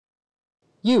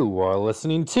You are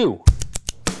listening to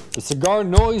the Cigar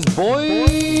Noise Boys.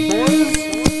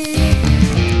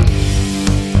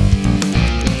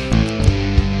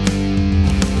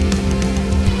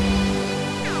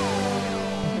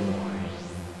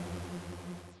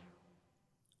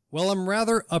 Well, I'm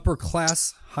rather upper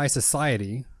class, high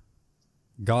society,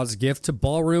 God's gift to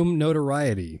ballroom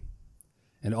notoriety.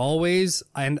 And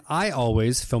I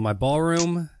always fill my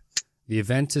ballroom. The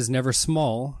event is never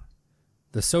small.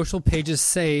 The social pages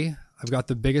say I've got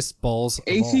the biggest balls of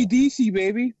all. AC/DC,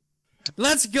 baby.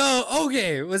 Let's go.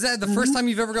 Okay, was that the first time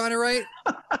you've ever gotten it right?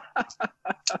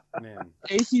 Man,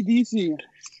 AC/DC.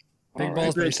 big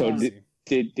balls. Right. So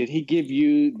did he give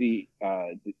you the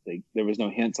there was no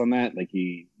hints on that? Like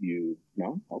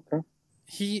no? Okay.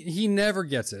 He never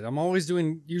gets it. I'm always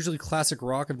doing usually classic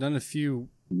rock. I've done a few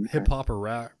hip hop or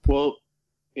rap. Well,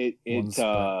 it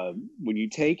when you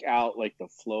take out like the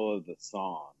flow of the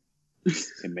song,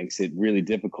 it makes it really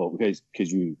difficult because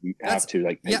you have to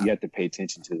you have to pay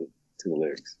attention to the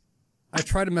lyrics. I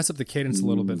try to mess up the cadence a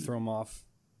little bit, throw them off,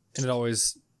 and it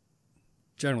always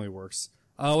generally works.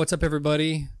 What's up,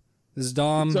 everybody? This is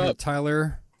Dom,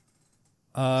 Tyler.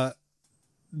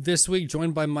 This week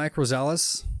joined by Mike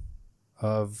Rosales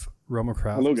of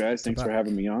Romacraft. Hello, guys. Thanks for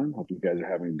having me on. Hope you guys are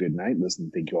having a good night. Listen,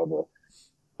 thank you all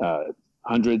the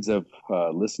hundreds of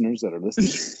listeners that are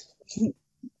listening.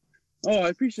 Oh, I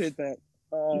appreciate that.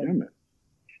 Yeah, man.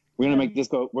 We're gonna make this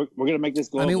go. We're gonna make this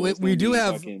global. I mean, we do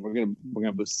have. We're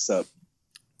gonna boost this up.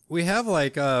 We have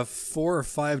like 4 or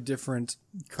 5 different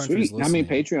countries. Sweet. How many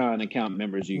Patreon account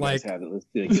members you guys have? Let's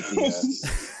get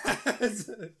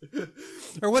the.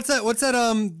 Or what's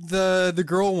that? The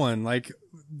girl one? Like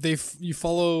you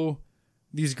follow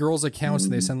these girls' accounts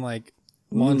and they send like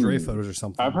lingerie photos or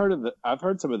something. I've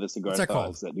heard some of the cigar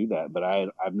thugs that do that, but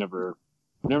I've never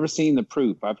seen the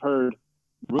proof. I've heard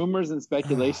rumors and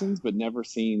speculations, but never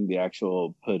seen the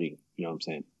actual pudding. You know what I'm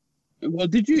saying? Well,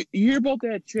 did you hear about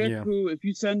that chick who, if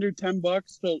you send her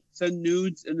 $10, she'll send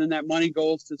nudes, and then that money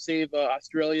goes to save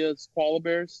Australia's koala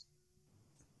bears?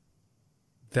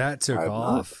 That took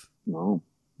off. No.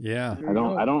 Yeah. I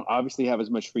don't obviously have as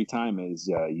much free time as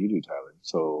you do, Tyler.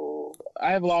 So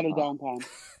I have a lot of downtime.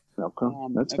 Okay,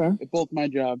 that's fair. At both my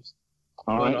jobs.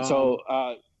 All right. So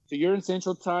you're in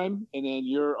Central Time, and then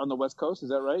you're on the West Coast. Is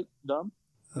that right, Dom?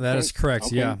 That is correct.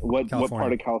 Okay. Yeah. What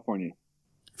part of California?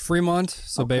 Fremont,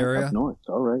 so Bay Area. Up north.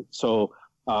 All right. So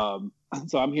I'm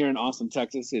here in Austin,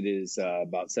 Texas. It is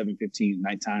about 7:15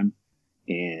 nighttime,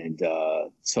 and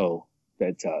so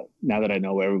that now that I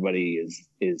know where everybody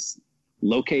is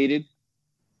located,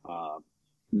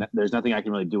 there's nothing I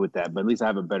can really do with that. But at least I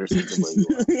have a better sense of where you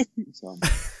are. So.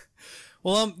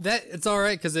 Well, that it's all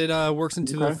right because it works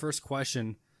into the first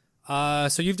question.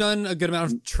 So you've done a good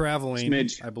amount of traveling,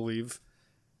 I believe.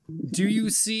 Do you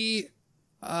see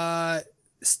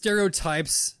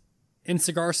stereotypes in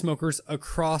cigar smokers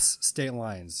across state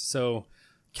lines? So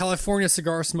California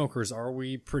cigar smokers, are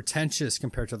we pretentious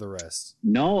compared to the rest?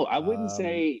 No, I wouldn't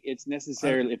say it's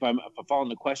necessarily, if I'm following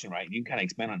the question right, you can kind of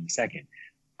expand on it in a second.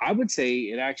 I would say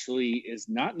it actually is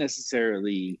not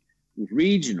necessarily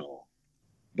regional,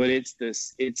 but it's the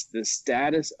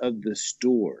status of the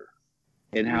store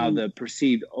and how the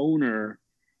perceived owner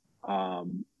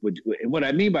would. And what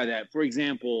I mean by that, for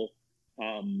example,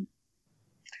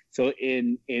 so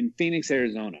in Phoenix,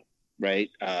 Arizona, right?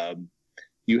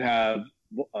 You have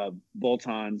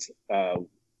Bolton's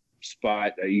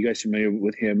spot. Are you guys familiar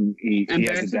with him? He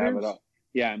has a Davidoff.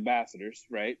 Yeah, Ambassadors,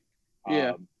 right?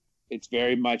 Yeah. It's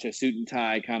very much a suit and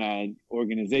tie kind of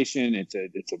organization. It's a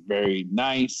very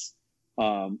nice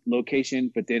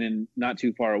location. But then not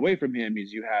too far away from him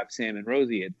is you have Sam and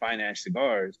Rosie at Fine Ash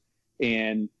Cigars,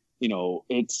 and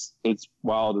it's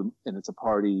wild and it's a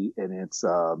party and it's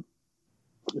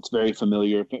very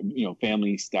familiar,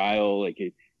 family style. Like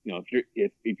if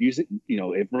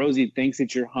Rosie thinks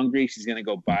that you're hungry, she's gonna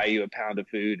go buy you a pound of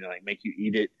food and like make you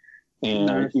eat it, and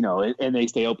and they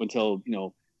stay open till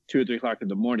 2 or 3 o'clock in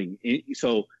the morning.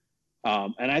 So,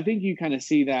 and I think you kind of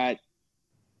see that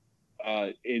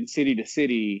in city to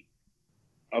city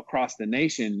across the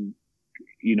nation.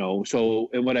 So,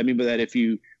 and what I mean by that, if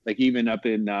you like even up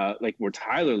in like where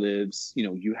Tyler lives,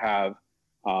 you have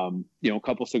a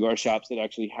couple cigar shops that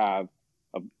actually have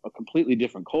a completely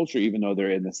different culture, even though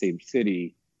they're in the same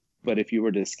city. But if you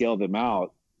were to scale them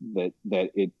out, that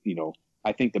it,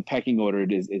 I think the pecking order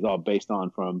is all based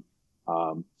on from.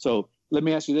 So let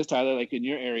me ask you this, Tyler, like in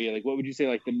your area, like what would you say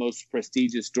like the most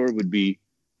prestigious store would be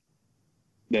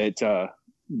that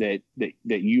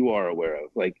you are aware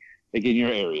of, like in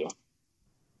your area?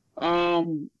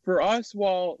 For us,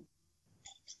 well,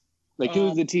 like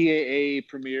who's the TAA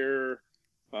premier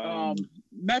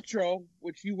Metro,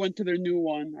 which you went to their new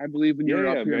one, I believe, when you were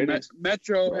up here. Nice.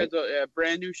 Metro has a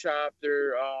brand new shop.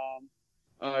 They're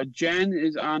Jen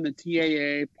is on the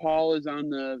TAA, Paul is on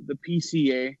the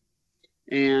PCA,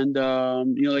 and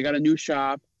they got a new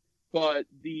shop. But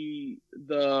and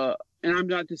I'm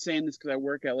not just saying this because I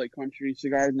work at Lake Country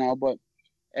Cigars now, but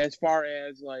as far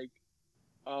as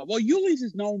Yuli's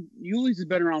has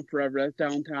been around forever. That's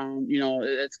downtown.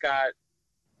 It's got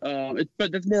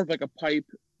but that's more of like a pipe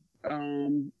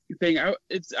thing. I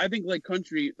think Lake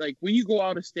Country, like when you go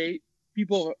out of state,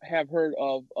 people have heard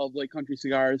of Lake Country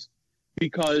Cigars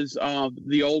because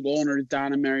the old owner,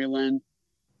 Don and Mary Lynn,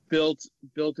 built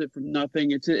it from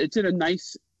nothing. It's in a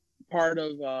nice part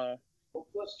of the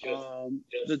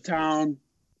town,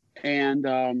 and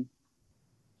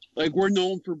we're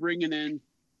known for bringing in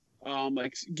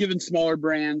giving smaller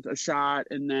brands a shot,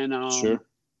 and then sure.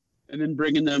 And then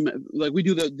bringing them, we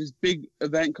do this big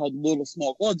event called Little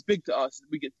Smoke. Well, it's big to us.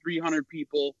 We get 300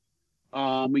 people.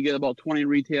 We get about 20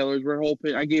 retailers. We're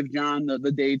hoping. I gave John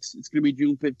the dates. It's going to be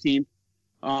June 15th.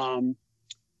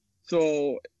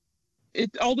 So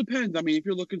it all depends. I mean, if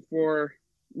you're looking for,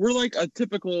 we're like a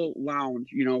typical lounge.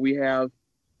 We have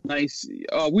nice.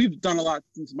 We've done a lot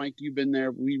since Mike, you've been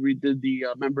there. We redid the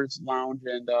members lounge,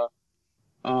 and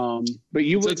but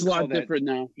you would it's a lot different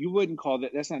now. You wouldn't call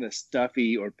that. That's not a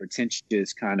stuffy or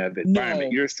pretentious kind of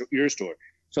environment. No. Your store.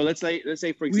 So let's say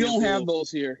for example, we don't have those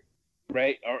here,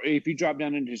 right? Or if you drop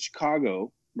down into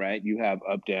Chicago, right? You have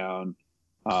Up Down,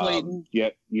 Clayton. You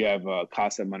have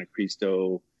Casa Monte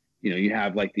Cristo. You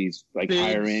have these Biggs.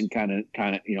 Higher end kind of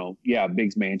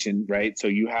Biggs Mansion, right? So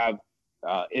you have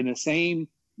in the same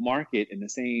market, in the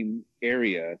same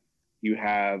area, you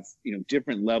have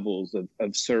different levels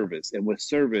of service, and with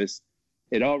service,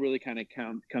 it all really kind of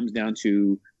comes down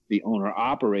to the owner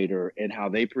operator and how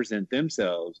they present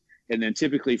themselves, and then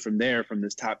typically from there, from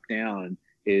this top down,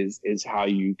 is how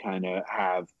you kind of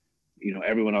have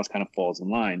everyone else kind of falls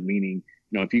in line. Meaning,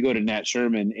 if you go to Nat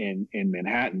Sherman in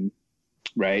Manhattan,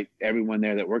 right, everyone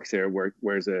there that works there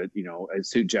wears a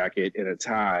suit jacket and a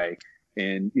tie,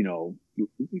 and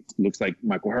looks like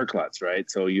Michael Herklotz, right?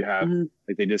 So you have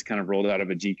they just kind of rolled out of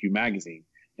a GQ magazine,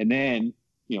 and then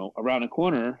around the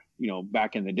corner,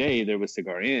 back in the day there was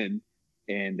Cigar Inn,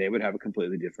 and they would have a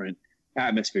completely different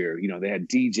atmosphere. They had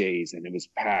DJs, and it was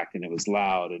packed, and it was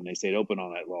loud, and they stayed open all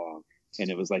night long, and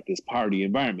it was like this party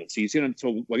environment. So you see,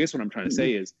 I guess what I'm trying to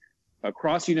say is,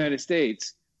 across the United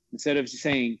States, instead of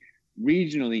saying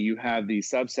regionally, you have these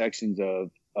subsections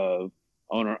of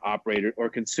owner operator or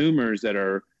consumers that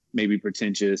are maybe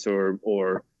pretentious or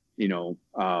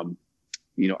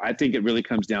I think it really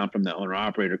comes down from the owner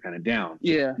operator kind of down.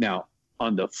 Yeah. Now,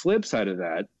 on the flip side of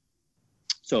that,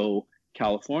 so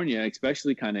California,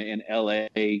 especially kind of in LA,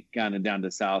 kind of down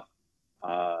to South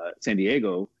San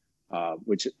Diego,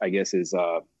 which I guess is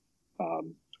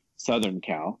Southern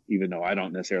Cal, even though I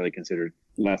don't necessarily consider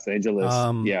Los Angeles.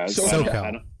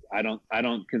 SoCal. I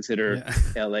don't consider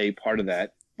LA part of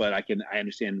that. But I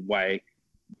understand why,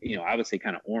 I would say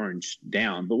kind of orange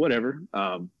down, but whatever.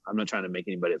 I'm not trying to make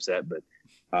anybody upset, but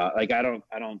I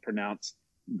don't pronounce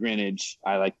Greenwich.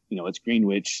 I like, it's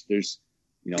Greenwich. There's,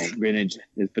 Greenwich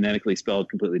is phonetically spelled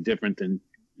completely different than,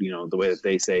 the way that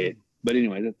they say it. But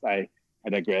anyway, I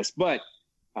digress. But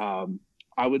I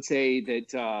would say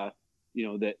that,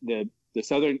 the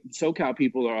Southern SoCal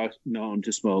people are known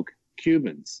to smoke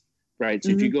Cubans, right?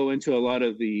 So if you go into a lot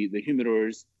of the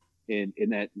humidors in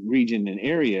that region and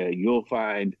area, you'll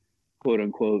find quote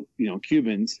unquote,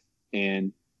 Cubans,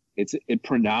 and it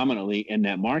predominantly in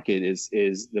that market is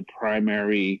the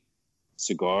primary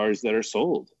cigars that are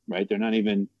sold, right? They're not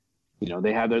even,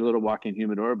 they have their little walk-in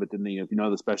humidor, but then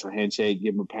the special handshake,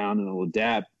 give them a pound and a little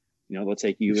dab, they'll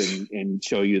take you and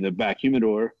show you the back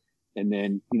humidor. And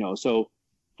then, so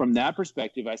from that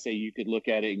perspective, I say you could look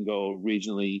at it and go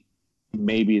regionally,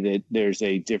 maybe that there's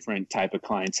a different type of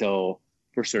clientele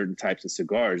for certain types of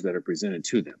cigars that are presented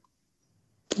to them.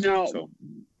 Now,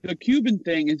 the Cuban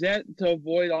thing, is that to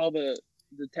avoid all the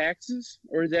taxes,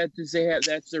 or is that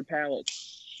that's their palate?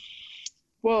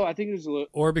 Well, I think there's a little,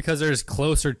 or because there's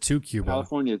closer to Cuba.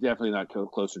 California is definitely not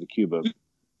closer to Cuba.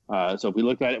 So if we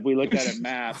looked at a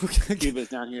map, Cuba's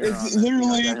down here. It's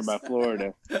literally down here by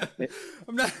Florida.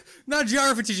 I'm not a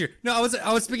geography teacher. No,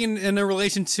 I was speaking in a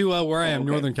relation to where I am,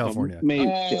 Northern California.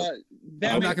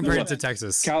 I'm not comparing it to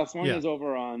Texas. California is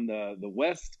over on the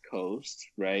west coast,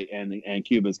 right, and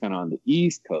Cuba's kind of on the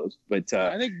east coast. But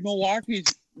I think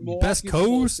Milwaukee's best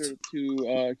coast closer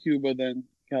to Cuba than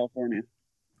California.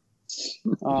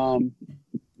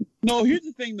 No, here's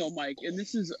the thing though, Mike, and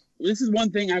this is one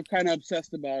thing I've kind of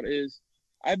obsessed about is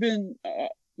I've been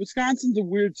Wisconsin's a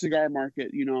weird cigar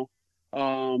market,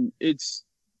 It's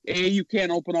you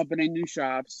can't open up any new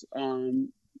shops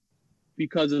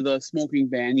because of the smoking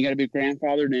ban. You got to be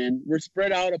grandfathered in. We're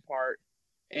spread out apart,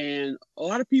 and a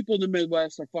lot of people in the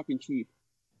Midwest are fucking cheap.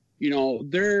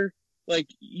 They're like,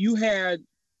 you had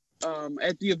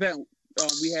at the event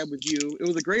we had with you. It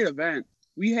was a great event.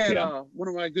 We had one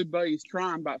of my good buddies,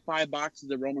 Tron, bought 5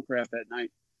 boxes of Roma Craft that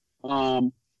night.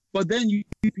 But then you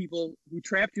see people who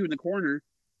trapped you in the corner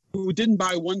who didn't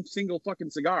buy one single fucking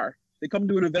cigar. They come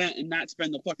to an event and not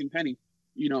spend a fucking penny.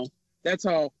 That's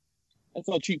how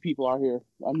cheap people are here.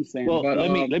 I'm just saying. Well, but,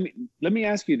 let me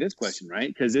ask you this question, right?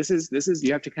 Because this is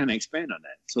you have to kind of expand on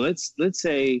that. So let's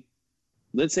say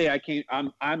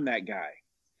I'm that guy,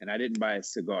 and I didn't buy a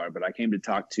cigar, but I came to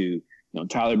talk to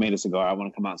Tyler made a cigar. I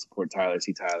want to come out and support Tyler,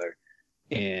 see Tyler,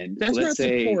 and that's let's not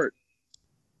say support.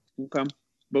 Okay,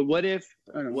 but what if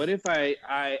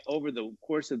I over the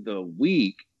course of the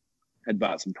week had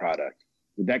bought some product?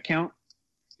 Would that count?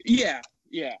 Yeah.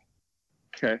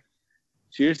 Okay.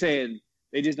 So you're saying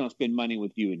they just don't spend money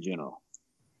with you in general?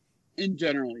 In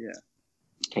general, yeah.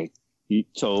 Okay.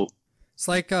 So it's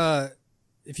like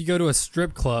if you go to a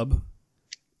strip club,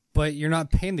 but you're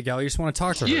not paying the gal, you just want to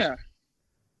talk to her. Yeah.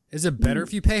 Is it better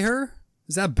if you pay her?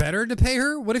 Is that better to pay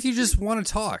her? What if you just want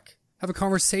to talk, have a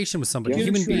conversation with somebody,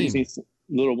 human being?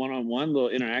 Little one-on-one, little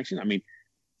interaction. I mean,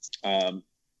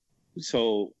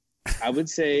 so I would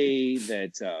say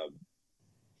that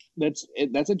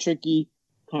that's a tricky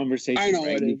conversation. I know,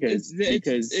 right? because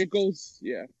it goes,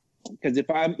 yeah. Because if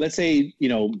I'm, let's say,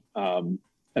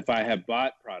 if I have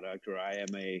bought product, or I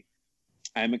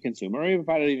am a consumer, or if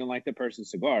I don't even like the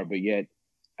person's cigar, but yet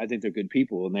I think they're good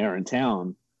people and they are in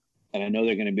town, and I know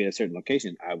they're going to be at a certain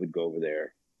location, I would go over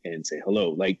there and say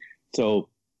hello. Like, so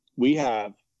we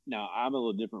have, now I'm a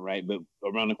little different, right? But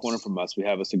around the corner from us, we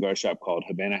have a cigar shop called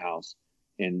Havana House.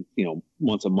 And,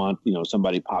 once a month,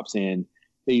 somebody pops in.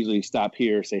 They usually stop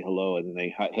here, say hello, and then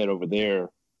they head over there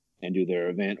and do their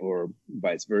event, or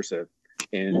vice versa.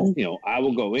 And, I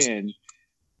will go in,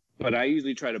 but I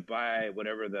usually try to buy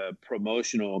whatever the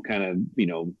promotional kind of,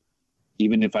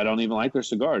 even if I don't even like their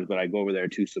cigars, but I go over there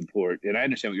to support. And I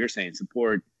understand what you're saying.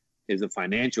 Support is a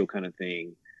financial kind of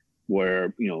thing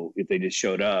where, if they just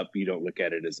showed up, you don't look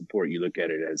at it as support. You look at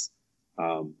it as,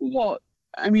 well,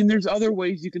 I mean, there's other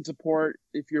ways you can support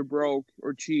if you're broke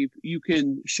or cheap. You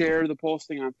can share the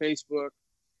posting on Facebook.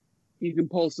 You can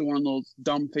post in one of those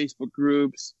dumb Facebook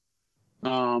groups.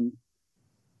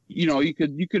 You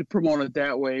could promote it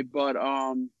that way. But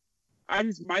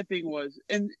my thing was,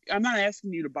 and I'm not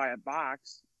asking you to buy a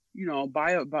box.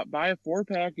 Buy a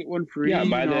 4-pack, get one free. Yeah,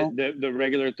 buy the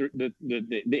regular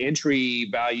the entry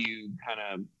value kind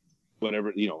of.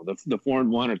 Whatever, the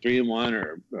 4-in-1 or 3-in-1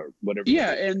 or whatever.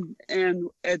 Yeah, and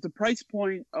at the price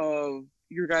point of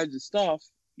your guys' stuff,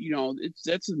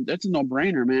 that's a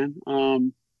no-brainer, man.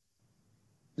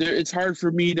 It's hard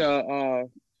for me to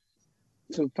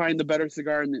find the better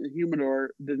cigar in the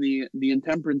humidor than the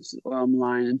Intemperance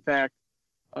line. In fact,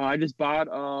 I just bought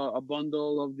a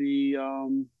bundle of the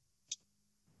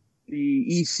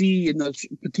EC in the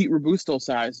Petite Robusto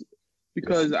size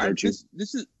because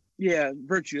this is. Yeah,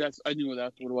 Virtue. I knew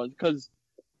that's what it was, because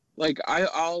like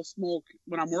I'll smoke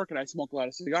when I'm working. I smoke a lot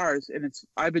of cigars, and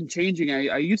I've been changing.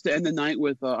 I used to end the night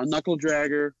with a knuckle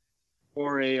dragger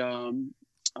or a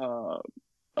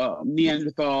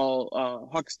Neanderthal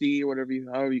Huxley, or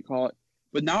however you call it.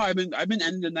 But now I've been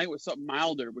ending the night with something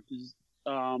milder, which is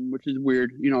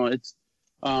weird. It's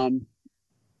But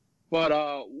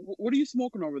what are you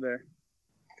smoking over there?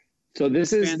 So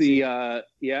this is fancy.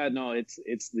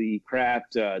 It's the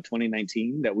Craft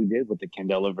 2019 that we did with the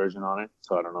Candela version on it.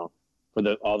 So I don't know, for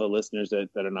all the listeners that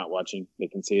are not watching, they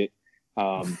can see it.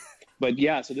 But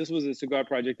yeah, so this was a cigar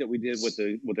project that we did with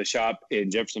a shop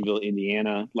in Jeffersonville,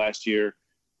 Indiana last year.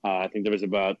 I think there was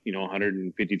about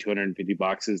 150, 250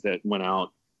 boxes that went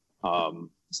out.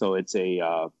 So it's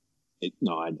I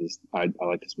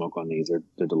like to smoke on these.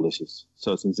 They're delicious.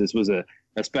 So since this was a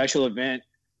special event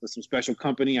with some special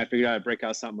company, I figured I'd break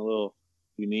out something a little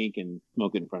unique and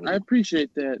smoke it in front of you. I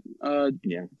appreciate that.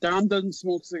 Yeah. Dom doesn't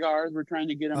smoke cigars. We're trying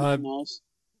to get him on those.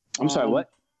 I'm sorry, what?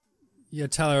 Yeah,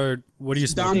 Tyler, what do you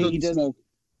smoke? Dom doesn't smoke.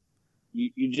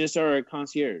 You just are a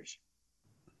concierge.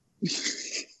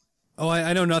 Oh,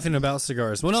 I know nothing about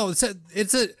cigars. Well, no,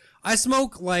 I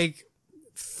smoke like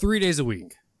 3 days a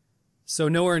week. So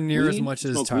nowhere near as much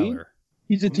as Tyler.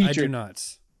 He's a teacher. I do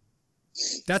not.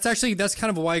 That's kind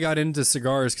of why I got into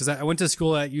cigars, because I went to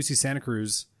school at UC Santa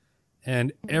Cruz,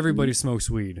 and everybody smokes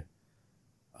weed.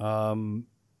 And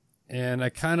I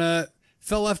kind of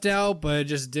felt left out, but it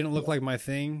just didn't look like my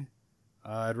thing.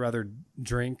 I'd rather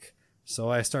drink, so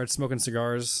I started smoking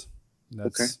cigars.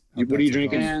 That's okay. What are you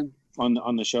drinking And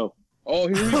on the show? oh,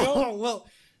 here we go.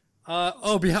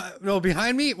 Oh, well,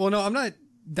 behind me. Well, no, I'm not.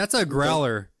 That's a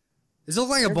growler. Does it look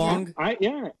like a bong?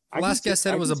 Last guest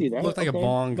said it was looked like a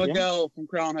bong. Miguel from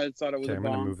Crown Head thought it was Okay, a I'm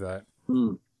gonna bong. move that.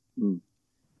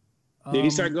 Did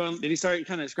he start going? Did he start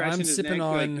kind of scratching I'm his sipping neck?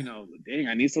 on- Like, you know, dang,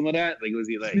 I need some of that. Like, was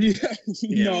he like?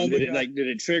 No, did but it, did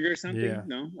it trigger something? Yeah.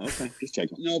 No. Okay, just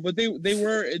checking. no, but they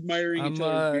were admiring each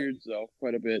other's beards though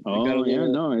quite a bit. They got a Oh yeah,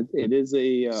 little- no, it is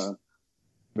a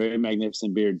very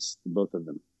magnificent beards, both of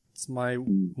them. It's my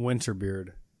winter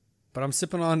beard, but I'm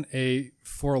sipping on a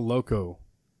Four Loko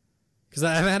because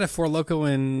I haven't had a Four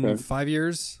Loko in 5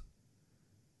 years,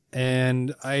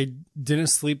 and I didn't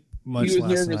sleep much He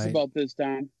was last nervous night. about this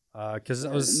time. Because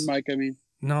I was Mike, I mean,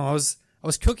 no, I was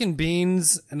cooking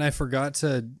beans and I forgot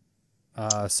to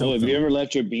So soak have them. you ever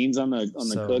left your beans on the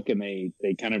So- cook and they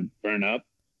kind of burn up?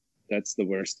 That's the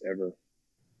worst ever.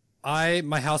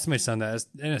 My housemate's done that,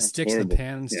 and it sticks to horrible. the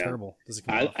pan. It's Yeah. terrible. Doesn't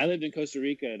come off. I lived in Costa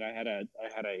Rica and I had a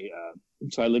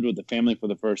so I lived with the family for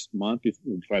the first month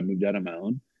before I moved out on my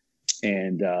own,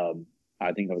 and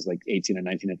I think I was like 18 or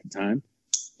 19 at the time,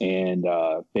 and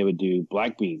they would do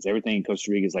black beans. Everything in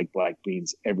Costa Rica is like black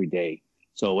beans every day.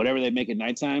 So whatever they make at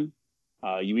nighttime,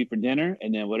 you eat for dinner,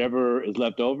 and then whatever is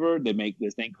left over, they make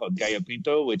this thing called gallo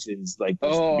pinto, which is like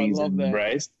Oh, I beans love and that.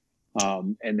 rice,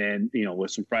 and then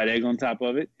with some fried egg on top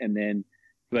of it, and then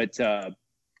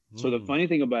so the funny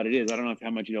thing about it is, I don't know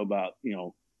how much you know about,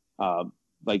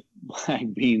 like black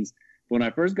beans. When I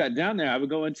first got down there, I would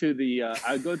go into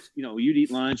you'd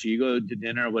eat lunch, or you go to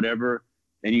dinner or whatever,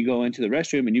 and you go into the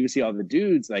restroom and you can see all the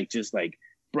dudes just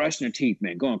brushing their teeth,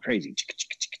 man, going crazy, just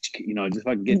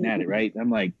fucking getting at it, right? I'm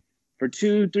like, for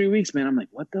 2-3 weeks, man, I'm like,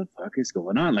 what the fuck is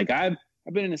going on? Like I've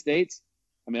been in the States.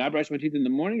 I mean, I brush my teeth in the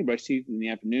morning, I brush teeth in the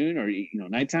afternoon or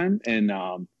nighttime, and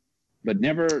but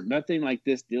nothing like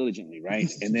this diligently, right?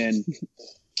 And then,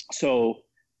 so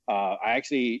I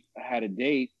actually had a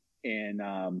date,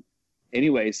 and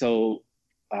anyway, so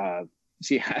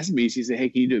she asked me, she said, "Hey,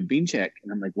 can you do a bean check?"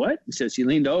 And I'm like, "What?" So she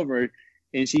leaned over,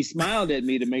 and she smiled at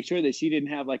me to make sure that she didn't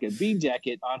have like a bean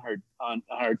jacket on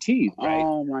her teeth, right?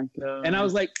 Oh my god! And I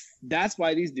was like, "That's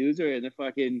why these dudes are in the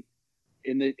fucking."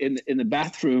 In the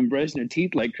bathroom brushing their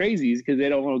teeth like crazies because they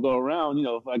don't want to go around,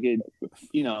 a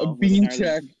bean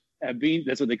check. A bean,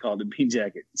 that's what they call it, a bean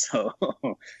jacket. So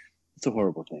it's a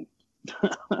horrible thing.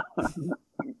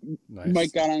 Nice.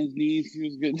 Mike got on his knees. He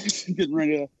was getting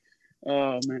ready to.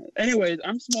 Oh man. Anyways,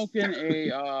 I'm smoking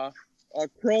a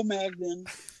Cro-Magnon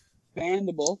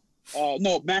Mandible.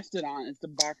 No, Mastodon. It's the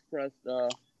box pressed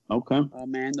Okay.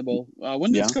 Mandible.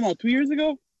 When did this come out? 2 years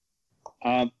ago.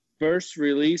 First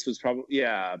release was probably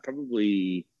I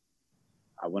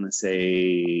want to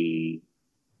say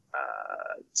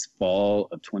it's fall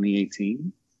of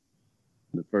 2018.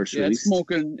 The first release.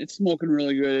 It's smoking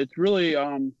really good. It's really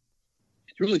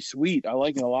sweet. I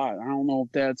like it a lot. I don't know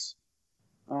if that's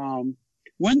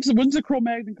when's the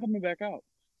Cro-Magnon coming back out?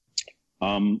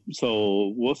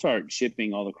 So we'll start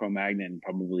shipping all the Cro-Magnon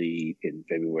probably in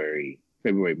February,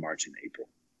 March, and April.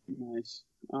 Nice.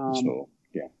 So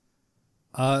yeah.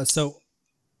 So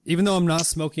even though I'm not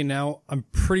smoking now, I'm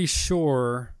pretty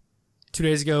sure 2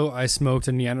 days ago I smoked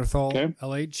a Neanderthal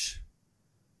LH.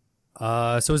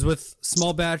 So it was with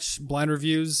small batch blind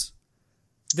reviews.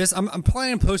 I'm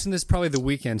planning on posting this probably the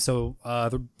weekend. So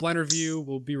the blind review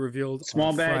will be revealed Small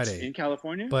on batch Friday. in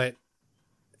California. But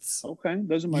okay,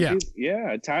 those are my people.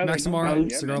 Yeah, Tyler.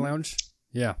 Maximar Cigar Lounge.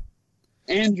 Yeah.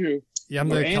 Andrew. Yeah,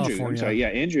 I'm Or the Andrew. California. I'm sorry. Yeah,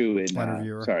 Andrew and blind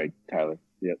reviewer. sorry, Tyler.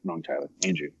 Yeah, wrong Tyler.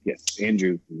 Andrew. Yes,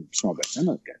 Andrew from Small Batch. I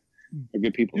know that guy. They're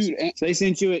good people. Dude, So they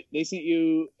sent you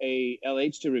a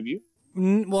LH to review.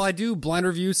 Well, I do blind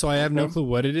review, so I have no clue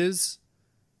what it is.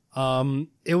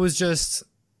 It was just,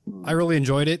 I really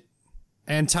enjoyed it.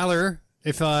 And Tyler,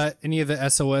 if any of the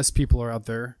SOS people are out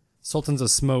there, Sultans of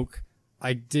Smoke,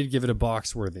 I did give it a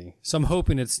box worthy. So I'm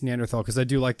hoping it's Neanderthal because I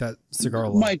do like that cigar a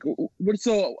lot. Mike, with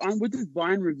this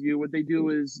blind review, what they do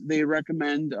is they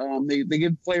recommend, they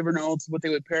give flavor notes, what they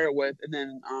would pair it with, and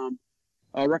then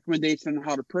a recommendation on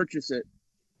how to purchase it.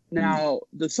 Now,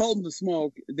 the Sultans of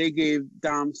Smoke, they gave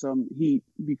Dom some heat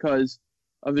because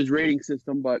of his rating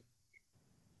system, but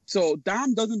so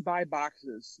Dom doesn't buy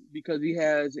boxes because he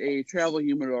has a travel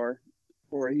humidor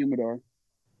or a humidor.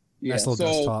 Nice little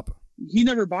desktop. He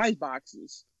never buys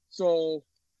boxes. So,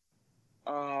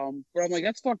 but I'm like,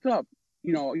 that's fucked up.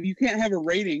 You can't have a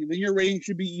rating. Then your rating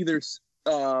should be either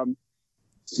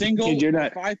single or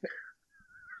 5.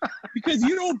 Because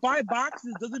you don't buy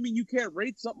boxes doesn't mean you can't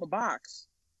rate something a box.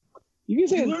 You can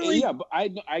say, yeah,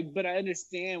 but I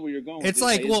understand where you're going. It's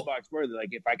like, well, box worthy. Like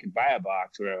if I could buy a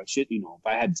box or I should, if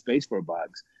I had space for a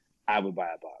box, I would buy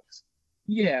a box.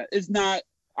 Yeah, it's not.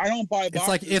 I don't buy boxes,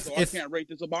 like if I can't rate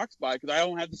this a box buy because I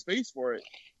don't have the space for it.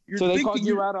 So they called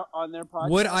you out on their podcast?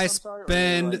 Would I or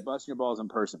spend... like busting your balls in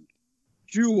person?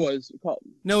 Drew was called.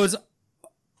 No, it's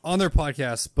on their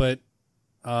podcast, but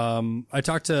I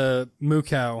talked to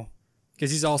Mukau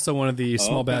because he's also one of the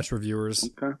small batch reviewers.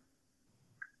 Okay.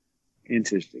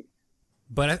 Interesting.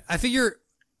 But I figure,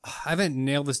 I haven't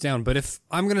nailed this down, but if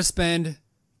I'm going to spend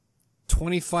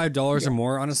 $25 or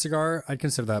more on a cigar, I'd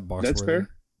consider that box That's worthy. fair.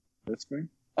 That's fair.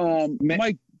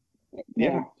 Mike.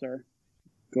 Yeah. Sorry.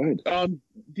 Go ahead.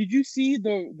 Did you see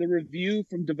the review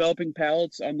from Developing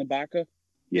Palates on the Baca?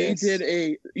 Yes.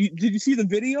 Did you see the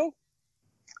video?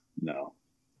 No.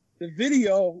 The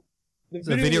video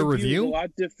video review is a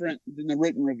lot different than the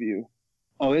written review.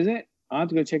 Oh, is it? I'll have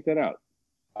to go check that out.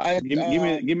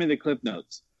 Give me the clip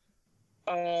notes.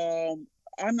 I'm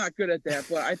not good at that,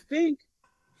 but I think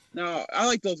no, I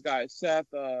like those guys, Seth,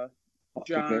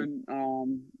 John,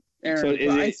 Aaron. So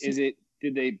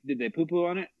did they poo poo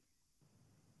on it?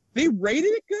 They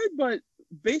rated it good, but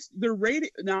they're rating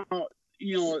now.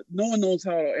 You know, no one knows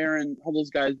how those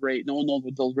guys rate. No one knows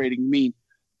what those ratings mean.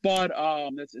 But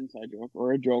that's an inside joke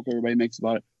or a joke everybody makes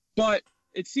about it. But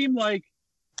it seemed like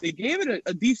they gave it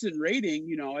a decent rating.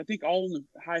 You know, I think all in the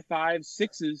high 5s,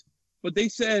 6s. But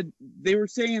they were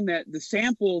saying that the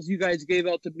samples you guys gave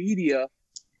out to media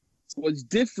was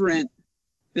different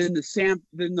than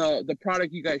the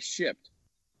product you guys shipped.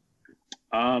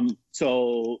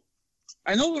 So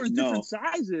I know there were different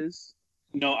sizes.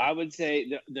 No, I would say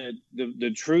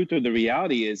the truth or the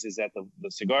reality is that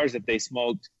the cigars that they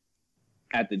smoked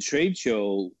at the trade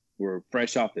show were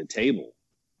fresh off the table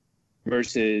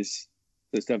versus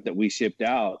the stuff that we shipped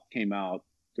out came out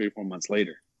 3 or 4 months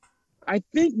later. I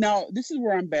think now this is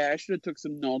where I'm bad. I should have took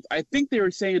some notes. I think they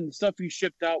were saying the stuff you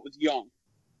shipped out was young.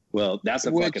 Well, that's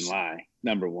a fucking lie.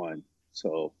 Number one.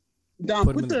 So Don,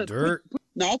 put them in the dirt.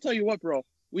 Now I'll tell you what, bro.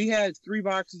 We had 3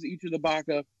 boxes each of the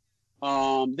Baca.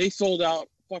 They sold out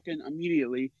fucking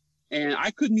immediately, and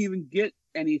I couldn't even get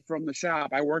any from the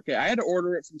shop I work at. I had to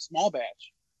order it from small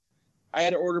batch. I had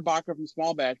to order Baca from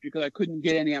small batch because I couldn't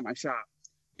get any at my shop.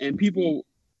 And people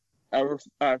are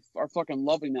fucking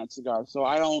loving that cigar.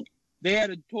 So they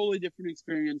had a totally different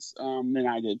experience than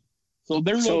I did. So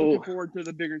they're looking forward to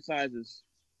the bigger sizes.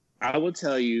 I will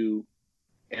tell you,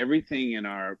 everything in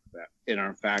our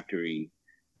factory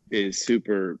is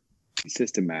super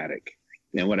systematic.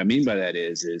 And what I mean by that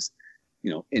is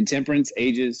Intemperance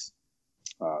ages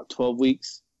 12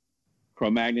 weeks.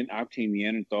 Cro-Magnon, Octane,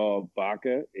 Neanderthal,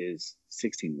 Baca is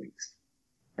 16 weeks,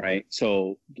 right?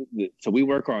 So we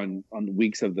work on the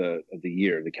weeks of the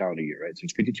year, the calendar year, right? So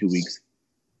it's 52 weeks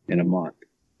in a month,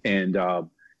 and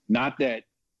not that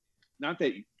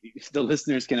the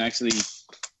listeners can actually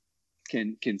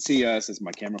can see us as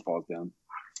my camera falls down.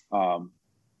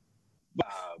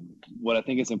 What I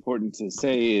think is important to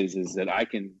say is that I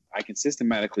can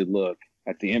systematically look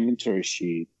at the inventory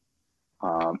sheet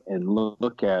and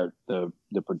look at the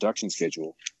production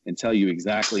schedule and tell you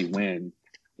exactly when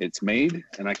it's made,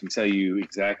 and I can tell you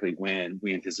exactly when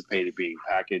we anticipate it being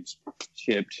packaged,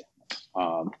 shipped,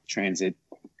 transit,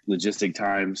 logistic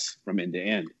times from end to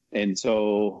end. And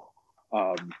so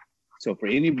for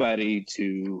anybody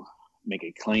to make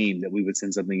a claim that we would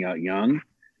send something out young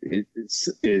is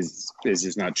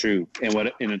just not true.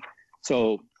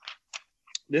 So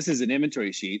this is an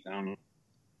inventory sheet. I don't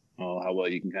know how well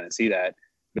you can kind of see that,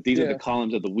 but these are the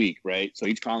columns of the week, right? So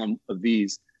each column of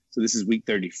these, so this is week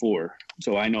 34.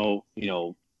 So I know,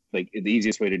 like the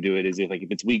easiest way to do it is if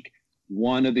it's week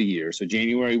 1 of the year. So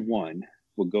January 1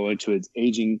 will go into its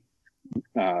aging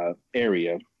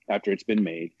area after it's been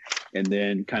made. And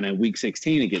then kind of week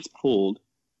 16, it gets pulled.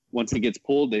 Once it gets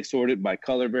pulled, they sort it by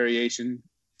color variation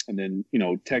and then,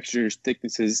 textures,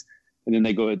 thicknesses, and then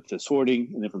they go into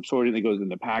sorting. And then from sorting, it goes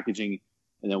into packaging.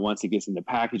 And then once it gets into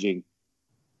packaging,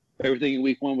 everything in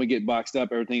week 1 would get boxed up.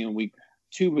 Everything in week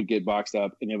 2 would get boxed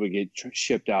up, and it would get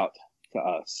shipped out to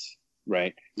us,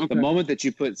 right? Okay. The moment that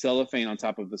you put cellophane on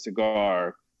top of the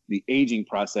cigar, the aging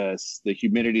process, the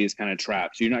humidity is kind of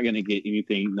trapped. So you're not going to get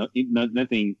anything,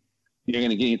 nothing. You're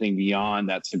going to get anything beyond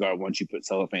that cigar once you put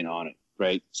cellophane on it,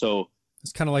 right? So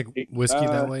it's kind of like whiskey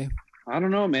that way. I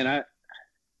don't know, man.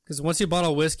 Because once you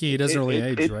bottle whiskey, it doesn't really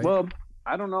age, right? Well,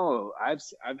 I don't know. I've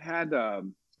had.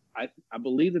 I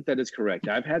believe that is correct.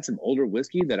 I've had some older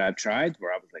whiskey that I've tried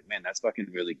where I was like, man, that's fucking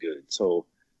really good. So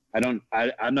I'm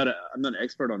not an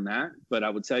expert on that, but I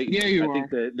would tell you, I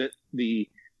think that the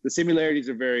similarities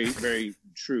are very, very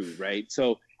true, right?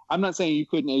 So I'm not saying you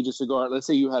couldn't age a cigar. Let's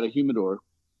say you had a humidor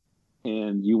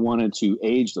and you wanted to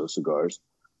age those cigars.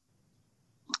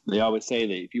 they always say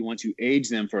that if you want to age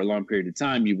them for a long period of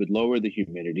time, you would lower the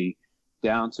humidity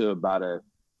down to about a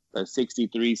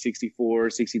 63, 64,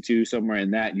 62, somewhere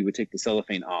in that. You would take the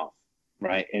cellophane off,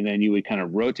 right? And then you would kind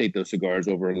of rotate those cigars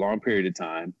over a long period of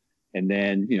time. And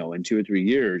then, you know, in 2 or 3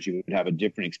 years, you would have a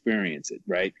different experience,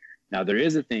 right? Now, there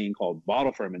is a thing called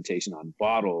bottle fermentation on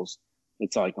bottles.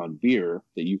 It's like on beer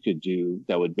that you could do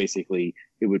that would basically,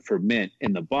 it would ferment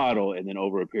in the bottle, and then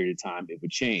over a period of time, it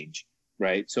would change,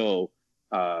 right? So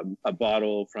a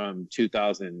bottle from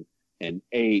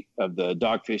 2008 of the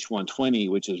Dogfish 120,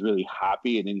 which is really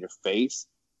hoppy and in your face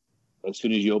as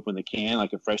soon as you open the can,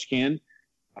 like a fresh can.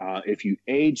 If you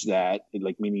age that,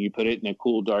 like meaning you put it in a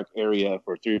cool, dark area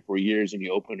for 3 or 4 years and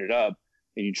you open it up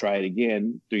and you try it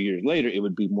again 3 years later, it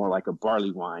would be more like a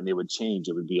barley wine. It would change.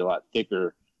 It would be a lot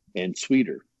thicker and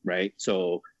sweeter, right?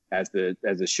 So as the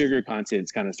sugar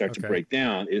contents kind of start to break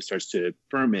down, it starts to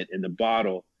ferment in the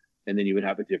bottle, and then you would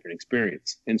have a different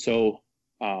experience. And so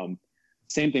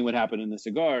same thing would happen in the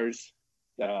cigars.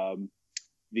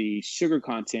 The sugar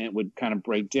content would kind of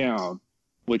break down,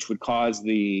 which would cause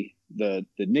the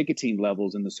nicotine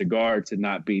levels in the cigar to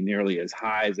not be nearly as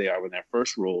high as they are when they're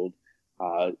first rolled.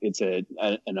 It's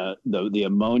the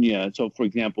ammonia. So, for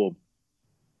example,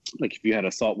 like if you had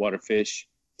a saltwater fish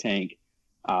tank,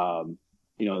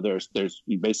 you know, there's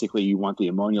you want the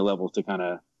ammonia levels to kind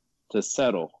of to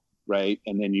settle, right?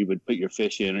 And then you would put your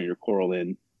fish in or your coral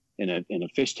in a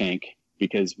fish tank,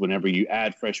 because whenever you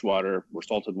add fresh water or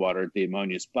salted water, the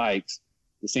ammonia spikes.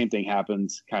 The same thing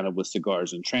happens kind of with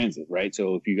cigars in transit, right?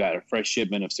 So if you got a fresh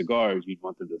shipment of cigars, you'd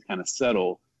want them to kind of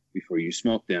settle before you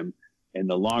smoke them. And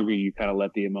the longer you kind of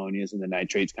let the ammonias and the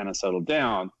nitrates kind of settle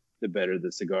down, the better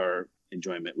the cigar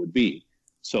enjoyment would be.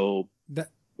 So go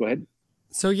ahead.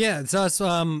 So yeah,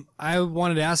 so I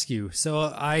wanted to ask you. So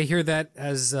I hear that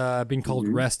as being called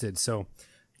rested. So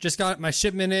just got my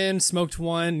shipment in, smoked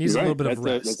one, needs a little bit of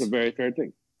rest. That's a very fair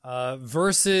thing.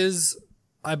 Versus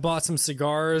I bought some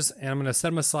cigars and I'm going to set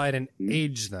them aside and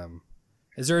age them.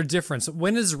 Is there a difference?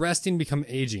 When does resting become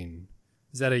aging?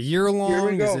 Is that a year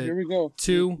long? Here we go.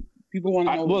 2? People want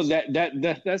to know. Well,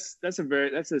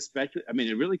 that's a speculative. I mean,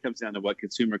 it really comes down to what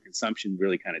consumer consumption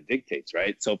really kind of dictates,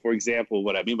 right? So, for example,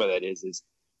 what I mean by that is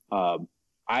I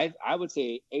would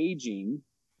say aging.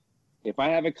 If I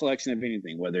have a collection of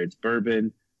anything, whether it's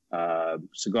bourbon,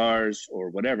 cigars,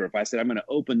 or whatever, if I said I'm going to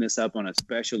open this up on a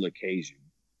special occasion,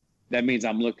 that means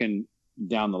I'm looking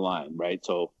down the line, right?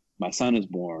 So my son is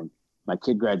born, my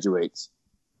kid graduates,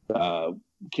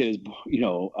 kid is, you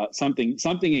know, something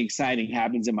exciting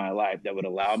happens in my life that would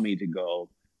allow me to go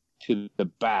to the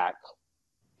back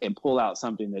and pull out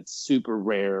something that's super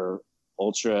rare,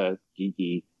 ultra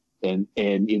geeky, and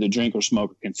either drink or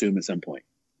smoke or consume at some point,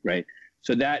 right?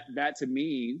 So that to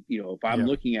me, you know, if I'm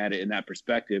looking at it in that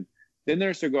perspective, then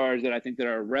there are cigars that I think that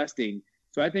are resting.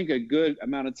 So I think a good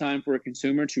amount of time for a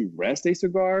consumer to rest a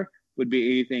cigar would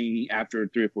be anything after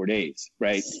 3 or 4 days,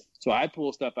 right? So I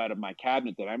pull stuff out of my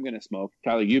cabinet that I'm going to smoke.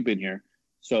 Tyler, you've been here.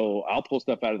 So I'll pull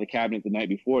stuff out of the cabinet the night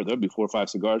before. There'll be 4 or 5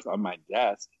 cigars on my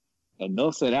desk, and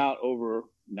they'll sit out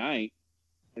overnight.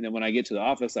 And then when I get to the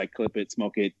office, I clip it,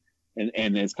 smoke it,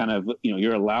 and it's kind of, you know,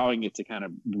 you're allowing it to kind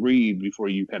of breathe before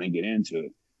you kind of get into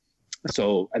it.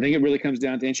 So I think it really comes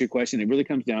down, to answer your question, it really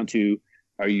comes down to,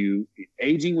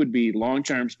 aging would be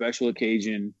long-term, special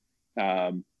occasion,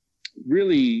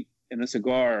 really in a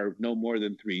cigar, no more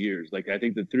than 3 years. Like, I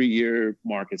think the 3-year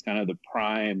mark is kind of the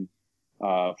prime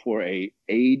for a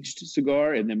aged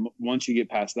cigar. And then once you get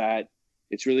past that,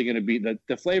 it's really going to be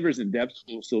the flavors and depths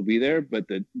will still be there, but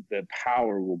the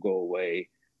power will go away.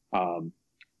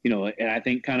 You know, and I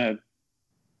think kind of,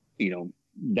 you know,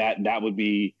 that would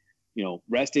be, you know,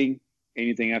 resting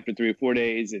anything after 3 or 4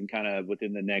 days, and kind of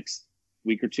within the next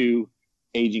week or two.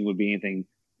 Aging would be anything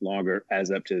longer, as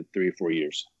up to 3 or 4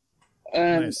 years.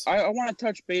 Nice. I want to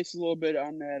touch base a little bit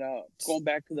on that, going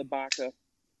back to the Baca.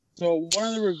 So one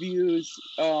of the reviews,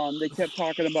 they kept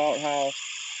talking about how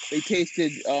they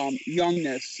tasted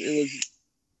youngness. It was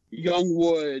young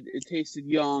wood. It tasted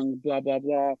young, blah, blah,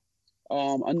 blah.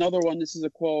 Another one, this is a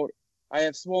quote: "I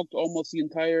have smoked almost the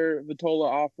entire Vitola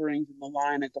offerings in the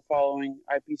line at the following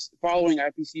IPCPR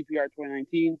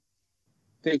 2019.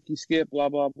 Thank you, Skip, blah,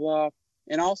 blah, blah."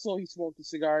 And also he smoked the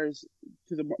cigars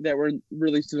that were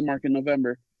released to the market in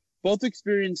November. Both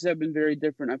experiences have been very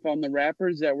different. I found the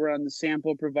wrappers that were on the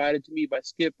sample provided to me by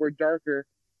Skip were darker,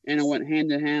 and it went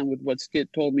hand in hand with what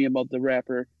Skip told me about the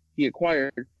wrapper he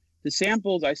acquired. The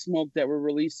samples I smoked that were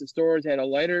released to stores had a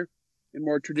lighter and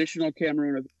more traditional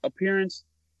Cameroon appearance.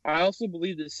 I also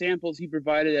believe the samples he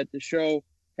provided at the show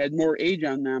had more age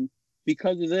on them.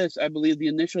 Because of this, I believe the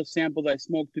initial samples I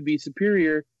smoked to be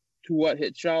superior to what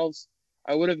hit shelves.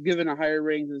 I would have given a higher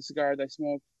rating to the cigars I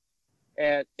smoked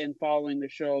at and following the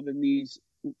show than these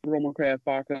Roma Craft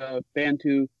Baca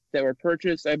Bantu that were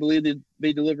purchased. I believe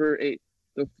they deliver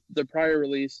the prior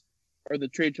release or the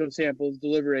trade show samples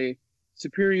deliver a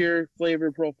superior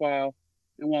flavor profile,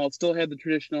 and while it still had the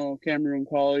traditional Cameroon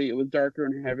quality, it was darker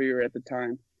and heavier at the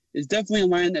time. It's definitely a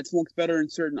line that smokes better in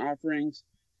certain offerings,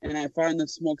 and I find the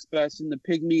smokes best in the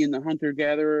Pygmy and the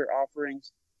Hunter-Gatherer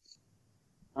offerings.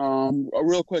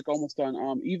 Real quick, almost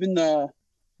done. Even the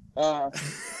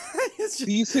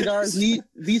these cigars need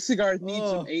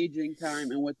some aging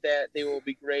time, and with that, they will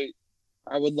be great.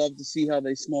 I would love to see how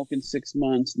they smoke in 6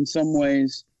 months. In some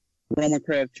ways, Roma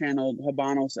Craft channeled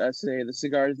Habanos essay. The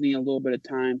cigars need a little bit of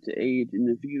time to age, and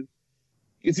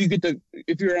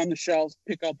if you're on the shelves,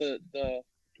 pick out the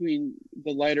between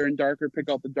the lighter and darker, pick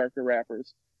out the darker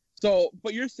wrappers. So,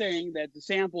 but you're saying that the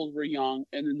samples were young,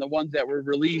 and then the ones that were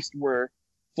released were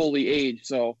fully aged.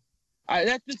 So,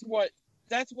 that's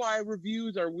why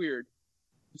reviews are weird,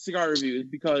 cigar reviews,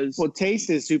 because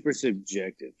taste is super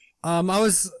subjective.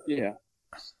 Tyler,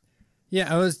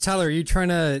 are you trying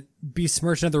to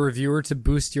besmirch another reviewer to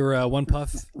boost your One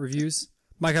Puff reviews?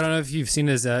 Mike, I don't know if you've seen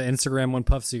his Instagram One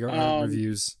Puff cigar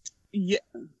reviews. Yeah.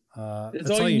 That's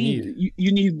all you need.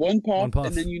 You need one puff,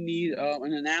 and then you need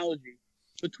an analogy.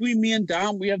 Between me and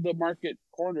Dom, we have the market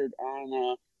cornered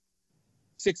on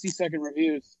 60-second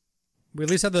reviews. We at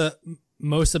least have the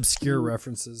most obscure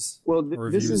references. Well,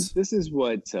 this is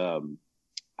what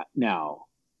now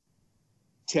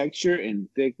texture and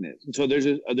thickness. So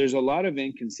there's a lot of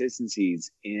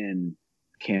inconsistencies in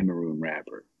Cameroon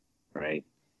wrapper, right?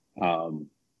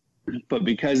 But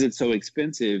because it's so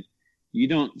expensive, you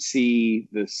don't see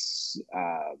this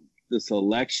the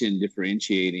selection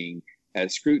differentiating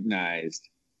as scrutinized,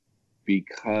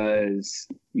 because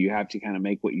you have to kind of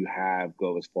make what you have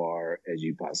go as far as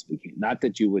you possibly can. Not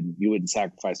that you wouldn't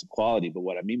sacrifice the quality, but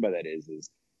what I mean by that is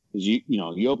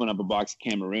you open up a box of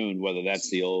Cameroon, whether that's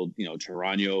the old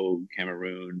Tarano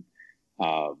Cameroon,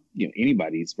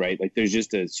 anybody's, right? Like there's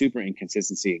just a super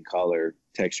inconsistency in color,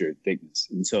 texture, and thickness,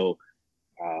 and so.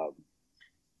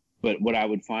 But what I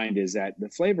would find is that the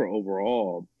flavor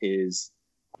overall is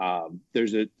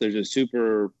there's a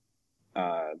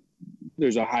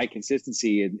high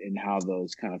consistency in how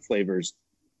those kind of flavors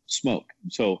smoke.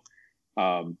 So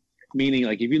meaning,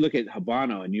 like, if you look at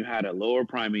Habano and you had a lower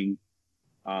priming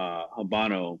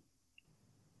Habano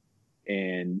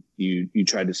and you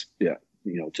tried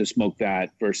to smoke that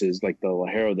versus like the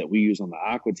Ligero that we use on the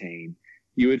Aquitaine,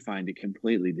 you would find it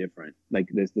completely different. Like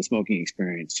the smoking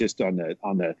experience just on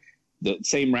the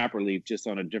same wrapper leaf, just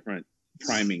on a different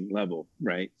priming level,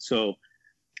 right? So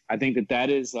I think that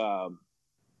is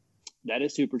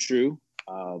super true.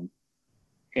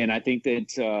 And I think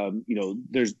that,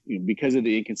 there's, because of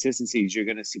the inconsistencies, you're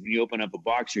going to see, when you open up a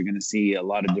box, you're going to see a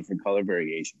lot of different color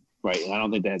variation, right? And I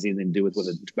don't think that has anything to do with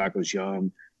whether the tobacco's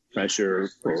young, fresher,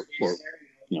 or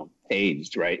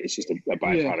aged, right? It's just a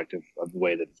byproduct of the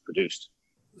way that it's produced.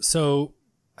 So,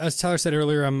 as Tyler said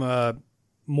earlier, I'm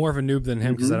more of a noob than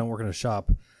him because I don't work in a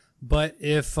shop. But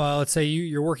if, let's say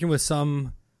you're working with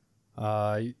some,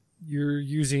 you're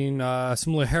using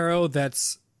some Ligero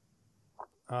that's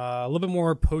a little bit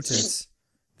more potent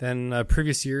than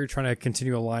previous year, trying to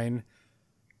continue a line,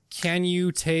 can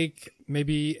you take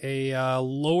maybe a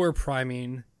lower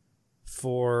priming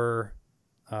for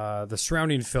the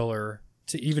surrounding filler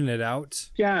to even it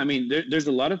out? Yeah, I mean, there's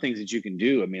a lot of things that you can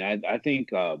do. I mean, I think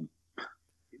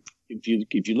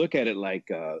if you look at it like,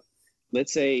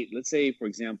 let's say for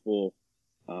example,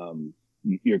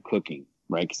 you're cooking,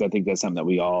 right? Because I think that's something that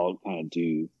we all kind of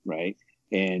do, right?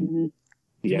 And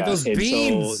those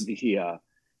beans. So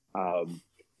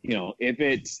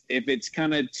if it's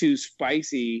kind of too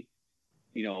spicy,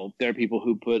 there are people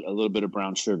who put a little bit of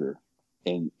brown sugar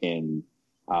in. And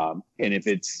if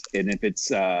it's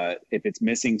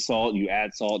missing salt, you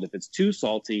add salt. If it's too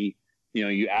salty,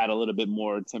 you add a little bit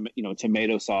more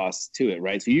tomato sauce to it,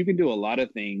 right? So you can do a lot of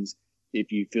things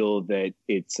if you feel that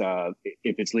if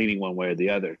it's leaning one way or the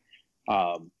other.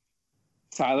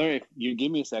 Tyler, if you give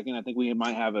me a second, I think we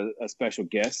might have a special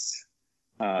guest.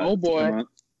 Oh boy.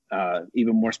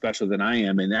 Even more special than I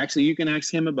am. And actually, you can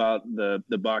ask him about the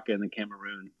Baca and the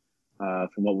Cameroon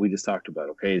from what we just talked about,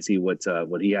 okay? See what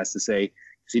he has to say.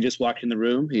 Because he just walked in the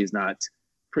room. He's not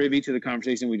privy to the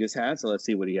conversation we just had, so let's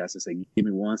see what he has to say. Give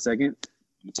me 1 second.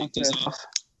 Take this off.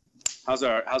 How's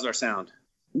our sound?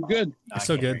 Good. It's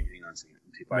so good.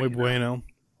 Muy bueno.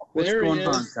 What's going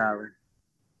on, Tyler?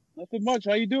 Nothing much.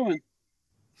 How you doing?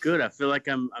 Good. I feel like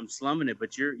I'm slumming it,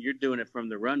 but you're doing it from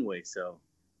the runway, so.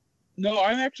 No,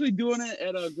 I'm actually doing it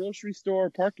at a grocery store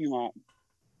parking lot.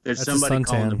 There's That's a somebody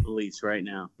calling the suntan. police right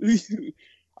now.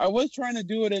 I was trying to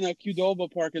do it in a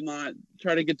Qdoba parking lot,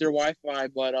 try to get their Wi-Fi,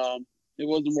 but it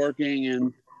wasn't working,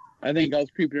 and I think I was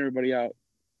creeping everybody out.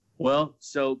 Well,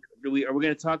 so are we going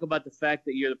to talk about the fact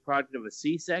that you're the product of a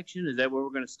C-section? Is that where we're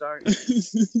going to start?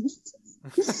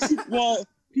 Well,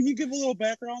 can you give a little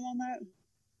background on that?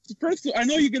 First, I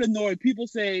know you get annoyed. People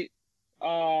say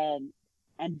I'm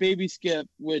baby Skip,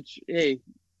 which, hey,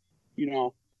 You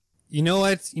know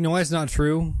what? You know why it's not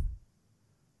true?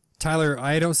 Tyler,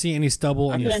 I don't see any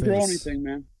stubble I on your can't face. grow anything,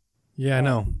 man. Yeah, I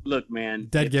know. Look, man.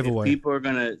 Dead if giveaway. people are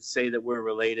going to say that we're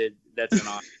related, that's an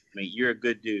honor. Mate, you're a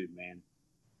good dude, man.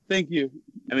 Thank you.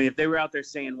 I mean, if they were out there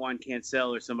saying Juan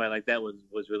Cancel or somebody like that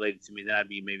was related to me, then I'd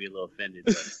be maybe a little offended.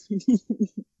 But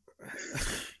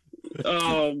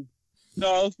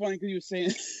No, it was funny because you were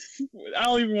saying. I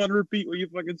don't even want to repeat what you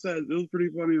fucking said. It was pretty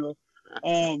funny though.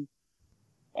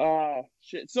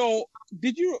 Shit. So,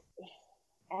 did you?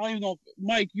 I don't even know,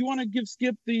 Mike. You want to give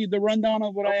Skip the rundown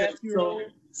of what I asked you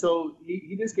earlier? So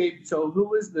he just gave. So who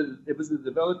was the? It was the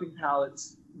Developing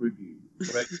Palates review,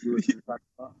 correct? You were talking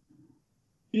about?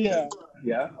 Yeah.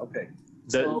 Yeah. Okay.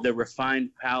 the refined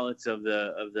palates of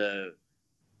the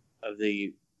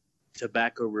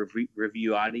tobacco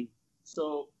reviewati.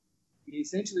 So he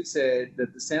essentially said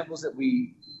that the samples that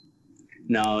we.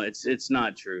 No, it's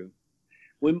not true.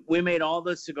 We made all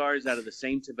the cigars out of the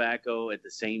same tobacco at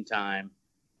the same time.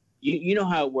 You know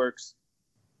how it works.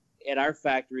 At our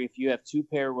factory, if you have two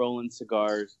pair rolling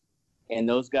cigars, and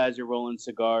those guys are rolling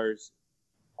cigars,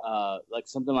 like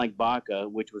something like Baca,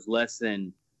 which was less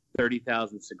than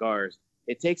 30,000 cigars,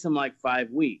 it takes them like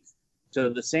 5 weeks. So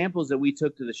the samples that we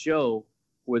took to the show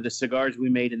were the cigars we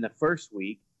made in the first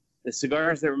week. The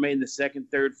cigars that were made in the second,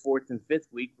 third, fourth, and fifth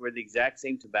week were the exact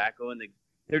same tobacco, and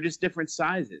they're just different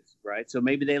sizes, right? So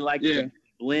maybe they like to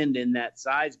blend in that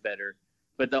size better.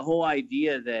 But the whole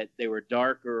idea that they were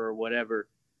darker or whatever,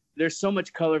 there's so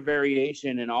much color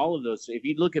variation in all of those.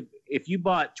 If you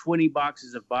bought 20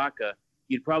 boxes of Baca,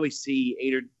 you'd probably see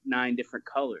 8 or 9 different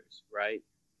colors, right?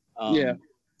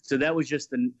 So that was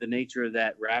just the nature of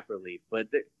that wrapper leaf. But,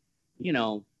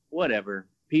 whatever.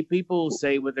 People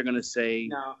say what they're going to say.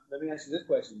 Now, let me ask you this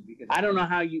question. Because I don't know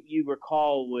how you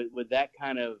recall with that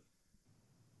kind of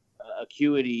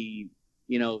acuity,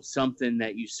 something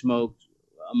that you smoked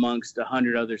amongst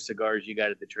 100 other cigars you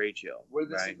got at the trade show. Were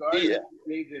the right? cigars that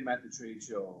you gave them at the trade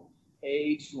show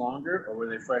aged longer, or were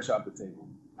they fresh off the table?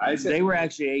 They were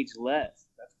actually aged less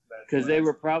because they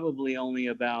were probably only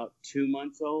about 2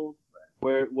 months old.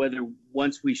 Right. Whether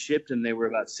once we shipped them, they were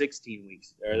about 16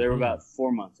 weeks, or they were about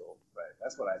 4 months old. Right,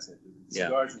 that's what I said. The Yeah.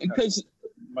 cigars were Because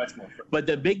much more fresh. But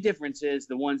the big difference is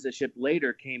the ones that shipped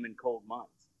later came in cold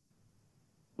months,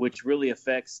 which really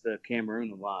affects the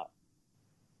Cameroon a lot.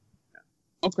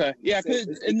 okay, yeah, because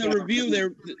in the review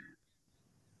there.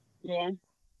 Go on.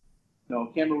 No,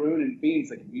 Cameroon and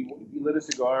Phoenix. Like if you lit a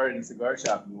cigar in a cigar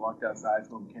shop and you walked outside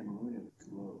smoking Cameroon, it was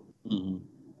low.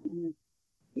 Mm-hmm.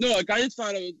 No, like I just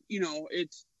thought it was,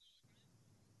 it's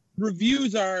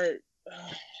reviews are.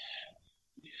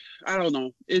 I don't know.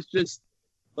 It's just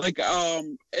like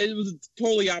it was a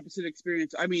totally opposite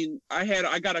experience. I mean,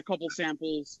 I got a couple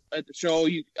samples at the show.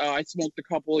 I smoked a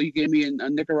couple. You gave me in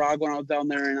Nicaragua when I was down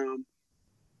there in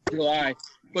July.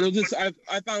 But it was just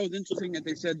I thought it was interesting that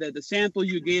they said that the sample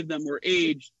you gave them were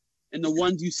aged, and the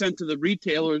ones you sent to the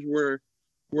retailers were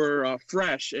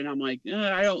fresh. And I'm like,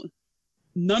 I don't.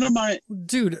 None of my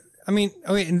Dude, I mean,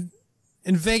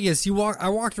 in Vegas, I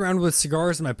walked around with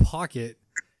cigars in my pocket,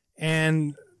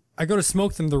 and I go to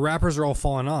smoke them. The wrappers are all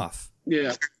falling off.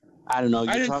 yeah. I don't know.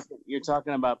 You're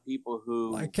talking about people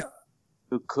who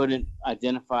couldn't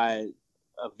identify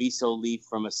a Viso leaf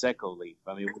from a Seco leaf.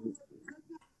 I mean,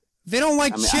 they don't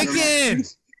like chicken.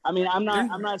 I'm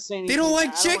not saying they don't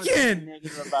like I don't want to chicken. be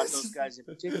negative about those guys in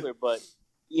particular, but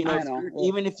I know.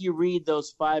 even if you read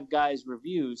those 5 guys'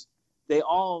 reviews, they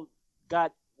all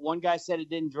got. One guy said it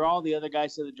didn't draw. The other guy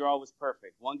said the draw was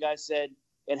perfect. One guy said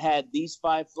it had these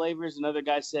 5 flavors. Another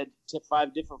guy said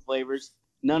 5 different flavors,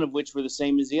 none of which were the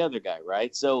same as the other guy,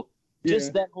 right? So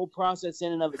just that whole process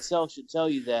in and of itself should tell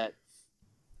you that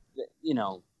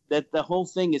that the whole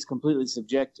thing is completely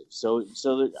subjective. So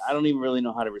I don't even really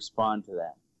know how to respond to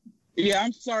that. Yeah,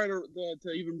 I'm sorry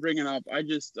to even bring it up.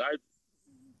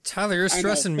 Tyler, you're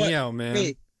stressing me out, man.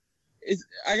 Hey,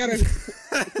 I got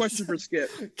a question for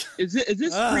Skip. Is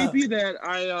this creepy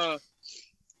that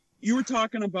you were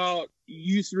talking about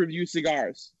you used to review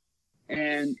cigars,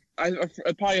 and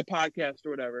probably a podcast or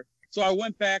whatever. So I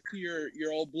went back to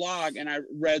your old blog and I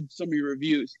read some of your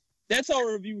reviews. That's how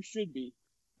a review should be,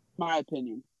 my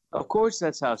opinion. Of course,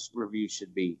 that's how reviews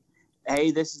should be.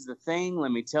 hey, this is the thing.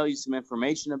 Let me tell you some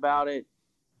information about it.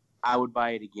 I would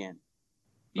buy it again.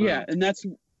 Yeah, and that's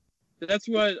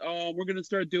what we're gonna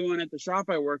start doing at the shop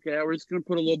I work at. We're just gonna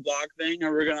put a little blog thing,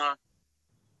 and we're gonna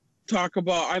talk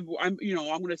about. I'm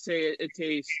gonna say it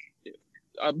tastes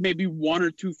maybe one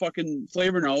or two fucking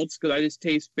flavor notes because I just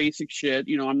taste basic shit.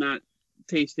 I'm not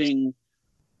tasting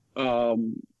burrito.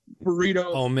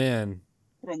 Oh man.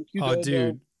 From Qdoba. Oh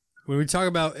dude. When we talk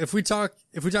about if we talk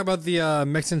about the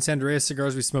Mexican San Andreas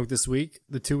cigars we smoked this week,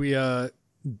 the two we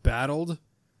battled,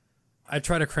 I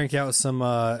try to crank out some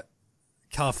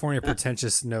California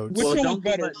pretentious notes. Which Well, one was don't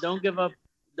better? give up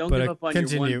on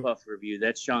continue. your one puff review.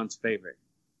 That's Sean's favorite.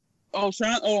 Oh,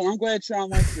 Sean. Oh, I'm glad Sean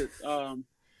likes it.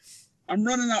 I'm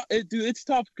running out. Dude, it's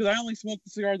tough because I only smoke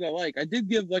the cigars I like. I did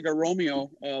give like a Romeo,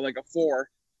 like a 4.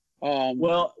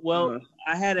 Well,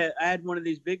 I had one of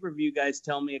these big review guys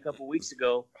tell me a couple weeks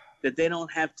ago that they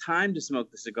don't have time to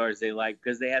smoke the cigars they like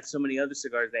because they have so many other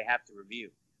cigars they have to review.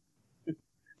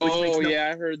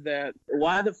 I heard that.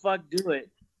 Why the fuck do it?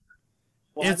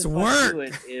 It's work. Do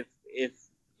it if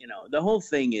the whole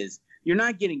thing is you're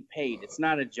not getting paid. It's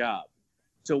not a job.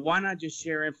 So why not just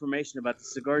share information about the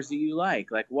cigars that you like?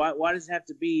 Like why does it have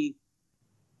to be?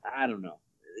 I don't know.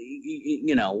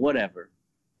 Whatever.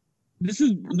 This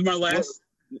is my last.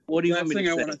 What do you want me thing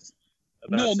to I say want to.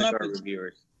 about No, cigar nothing.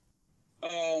 reviewers?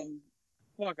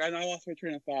 Fuck! I lost my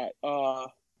train of thought.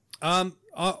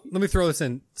 Let me throw this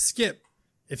in. Skip,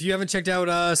 if you haven't checked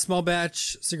out Small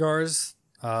Batch Cigars,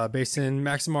 based in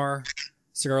Maximar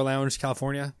Cigar Lounge,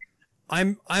 California,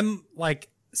 I'm like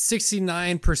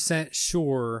 69%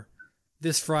 sure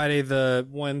this Friday the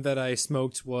one that I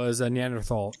smoked was a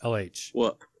Neanderthal LH.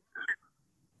 What?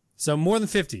 So more than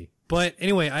 50. But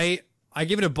anyway, I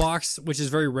give it a box, which is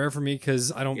very rare for me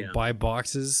because I don't buy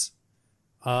boxes.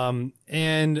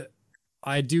 And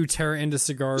I do tear into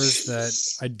cigars that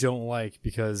I don't like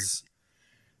because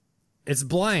it's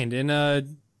blind.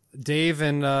 And Dave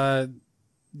and the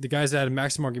guys at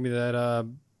Maximar give me that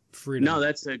freedom. No,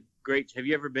 that's a great. Have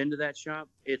you ever been to that shop?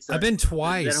 I've been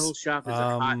twice. That whole shop is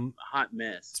a hot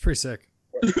mess. It's pretty sick.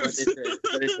 But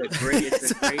it's a great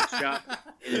shop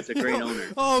and it's a great owner.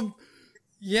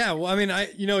 Yeah, well, I mean,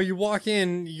 you walk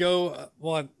in, you go,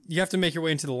 you have to make your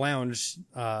way into the lounge,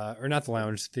 or not the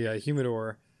lounge, the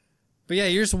humidor. But yeah,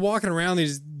 you're just walking around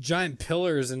these giant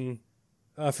pillars, and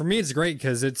for me, it's great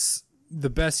because it's the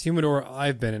best humidor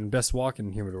I've been in, best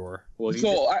walking humidor. Well,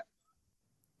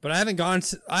 But I haven't gone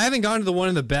to the one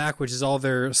in the back, which is all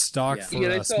their stock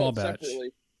for small batch.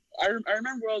 Separately. I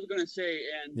remember what I was gonna say,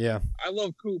 and yeah, I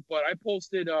love Coop, but I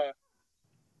posted a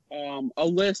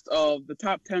list of the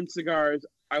top 10 cigars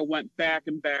I went back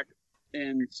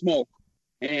and smoked,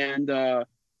 and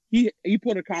he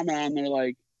put a comment on there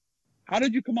like, "How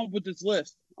did you come up with this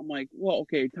list?" I'm like, "Well,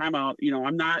 okay, time out.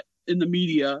 I'm not in the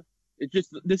media. It's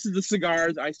just this is the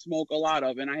cigars I smoke a lot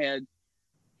of, and I had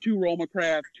 2 Roma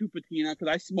Craft, 2 Patina because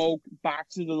I smoke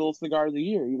boxes of those cigars a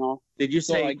year. Did you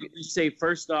say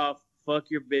first off, fuck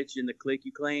your bitch in the clique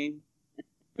you claim?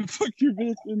 Fuck your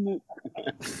bitch in the.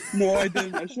 No, I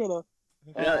didn't. I should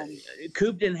have.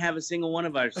 Coop didn't have a single one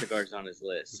of our cigars on his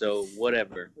list, so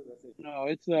whatever. No,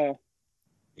 it's Yeah.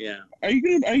 Are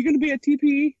you gonna be at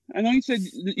TPE? I know you said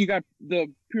you got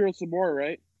the Puro Sabor,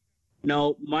 right?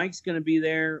 No, Mike's gonna be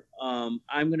there. I'm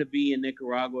gonna be in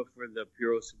Nicaragua for the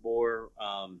Puro Sabor.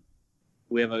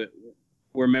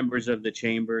 We're members of the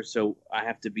chamber, so I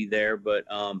have to be there. But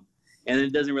and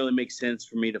it doesn't really make sense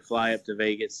for me to fly up to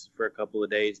Vegas for a couple of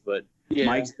days. But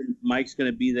yeah. Mike's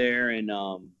gonna be there, and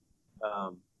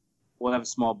we'll have a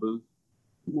small booth.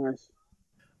 Nice.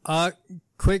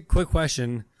 Quick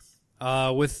question.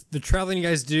 With the traveling you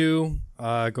guys do,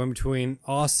 going between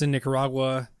Austin,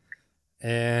 Nicaragua,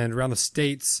 and around the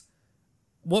States,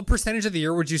 what percentage of the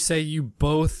year would you say you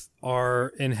both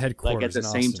are in headquarters? Like at the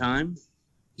same time?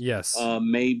 Yes.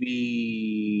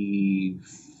 Maybe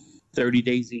 30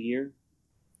 days a year.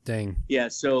 Dang. Yeah,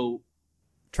 so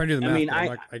trying to do the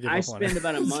math. I mean, I spend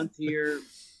about a month here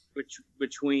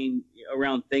between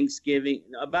around Thanksgiving.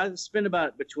 Spend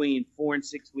about between 4 and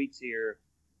 6 weeks here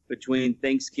between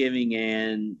Thanksgiving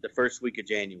and the first week of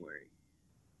January.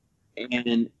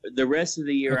 And the rest of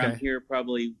the year, okay. I'm here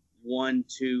probably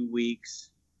 1-2 weeks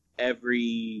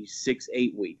every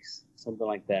 6-8 weeks, something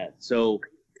like that. So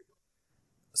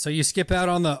you skip out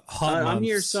on the hot months. I'm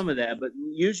here some of that, but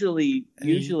usually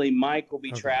Mike will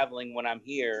be traveling when I'm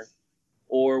here,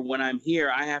 or when I'm here,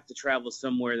 I have to travel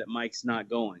somewhere that Mike's not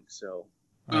going. So,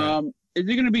 is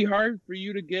it going to be hard for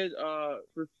you to get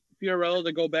for Fiorella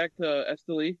to go back to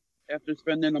Esteli after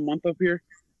spending a month up here?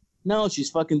 No, she's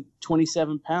fucking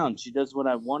 27 pounds. She does what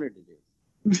I want her to do.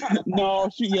 No,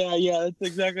 that's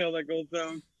exactly how that goes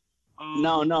down.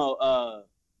 No.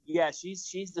 Yeah,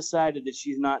 she's decided that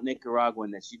she's not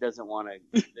Nicaraguan. That she doesn't want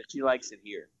to. That she likes it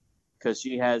here, because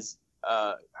she has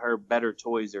her better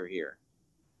toys are here.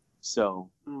 So.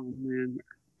 Oh man,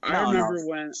 I remember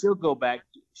when she'll go back.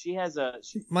 She has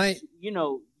you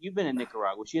know, you've been in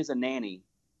Nicaragua. She has a nanny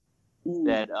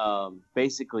that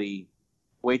basically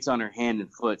waits on her hand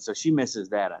and foot. So she misses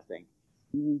that, I think.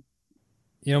 You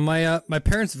know, my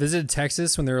parents visited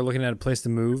Texas when they were looking at a place to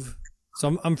move.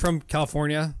 So I'm from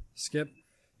California, Skip,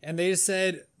 and they just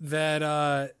said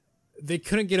that they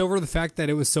couldn't get over the fact that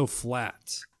it was so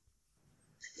flat.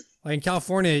 Like in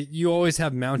California, you always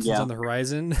have mountains on the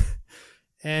horizon.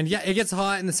 And yeah, it gets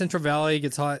hot in the Central Valley. It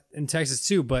gets hot in Texas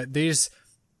too. But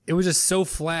it was just so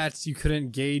flat you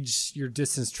couldn't gauge your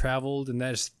distance traveled, and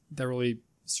that really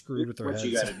screwed with their heads.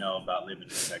 What you got to know about living in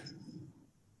Texas?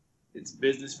 It's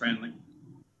business friendly.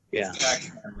 Yeah. It's tax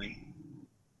friendly,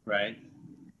 right?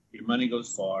 Your money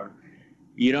goes far.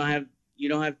 We don't have,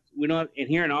 and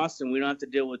here in Austin, we don't have to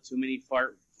deal with too many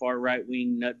far right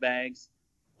wing nutbags.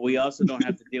 We also don't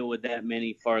have to deal with that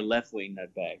many far left wing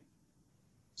nutbags.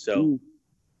 So.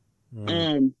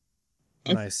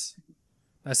 Nice.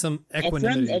 That's some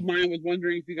equanimity. A friend of mine was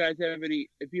wondering if you guys have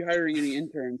if you're hiring any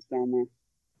interns down there.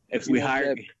 If we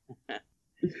hire,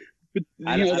 but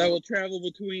that will travel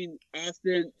between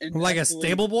Austin and like a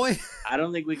stable boy. I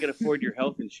don't think we could afford your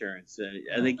health insurance.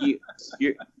 I think you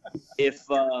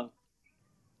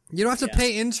don't have to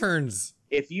pay interns.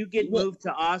 If you get moved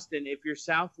to Austin, if your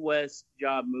Southwest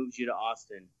job moves you to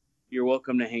Austin, you're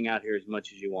welcome to hang out here as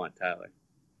much as you want, Tyler.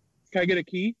 Can I get a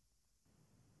key?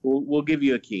 We'll give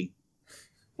you a key.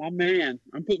 My man,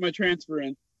 I'm putting my transfer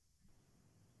in.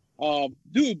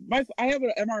 Dude, I have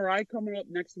an MRI coming up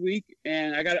next week,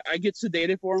 and I get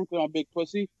sedated for him because I'm a big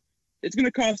pussy. It's gonna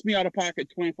cost me out of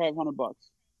pocket $2,500.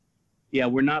 Yeah,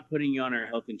 we're not putting you on our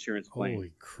health insurance plan.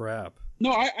 Holy crap! No,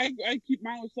 I keep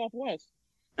mine with Southwest.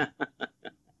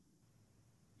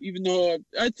 Even though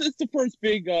it's the first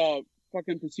big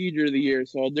fucking procedure of the year,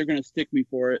 so they're gonna stick me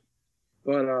for it.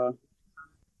 But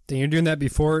then you're doing that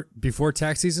before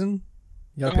tax season.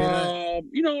 You gotta pay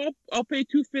that. I'll pay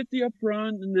 $250 up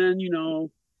front, and then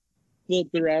flip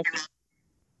the rest.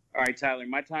 All right, Tyler,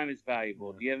 my time is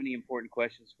valuable. Do you have any important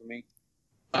questions for me?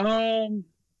 I don't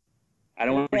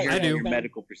want to hear about your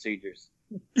medical procedures.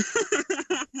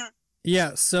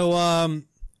 Yeah. So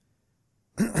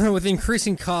with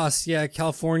increasing costs,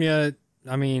 California,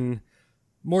 I mean,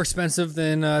 more expensive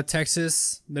than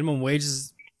Texas. Minimum wage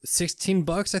is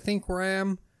 $16, I think, where I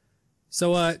am.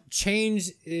 So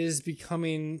change is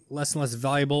becoming less and less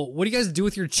valuable. What do you guys do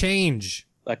with your change?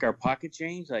 Like our pocket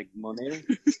change, like Monero?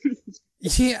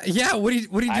 Yeah. What do you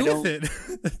do with it?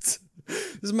 This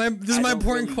is my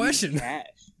important really question. Cash.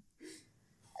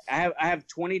 I have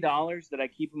 $20 that I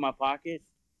keep in my pocket.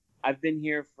 I've been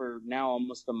here for now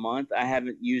almost a month. I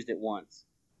haven't used it once.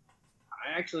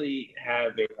 I actually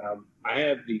have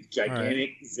these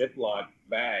gigantic Ziploc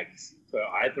bags. So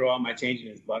I throw all my change in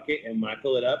this bucket, and when I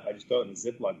fill it up, I just throw it in a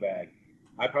Ziploc bag.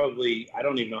 I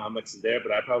don't even know how much is there,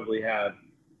 but I probably have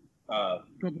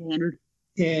couple hundred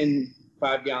 10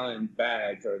 5-gallon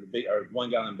bags or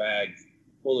 1-gallon bags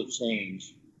full of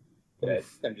change that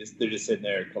they're just sitting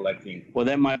there collecting. Well,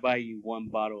 that might buy you one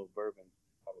bottle of bourbon.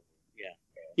 Probably.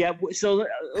 Yeah. So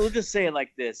we'll just say it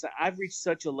like this: I've reached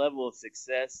such a level of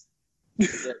success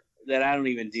that I don't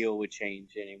even deal with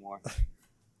change anymore. What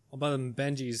about them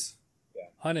Benjis? Yeah.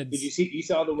 Hundreds. Did you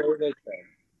saw the way that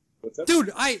what's up?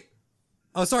 Dude,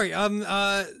 sorry.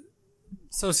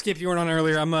 So Skip, you weren't on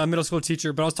earlier. I'm a middle school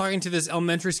teacher, but I was talking to this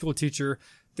elementary school teacher.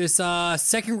 This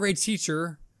second grade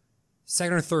teacher,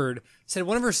 second or third, said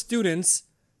one of her students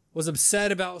was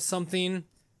upset about something.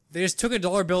 They just took a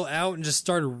dollar bill out and just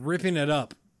started ripping it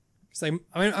up. It's like,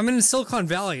 I'm in Silicon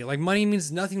Valley. Like, money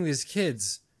means nothing to these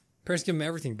kids. Parents give them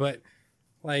everything, but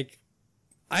like,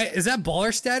 is that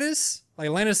baller status? Like,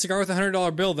 land a cigar with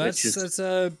 $100 bill. That's just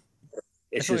stupid.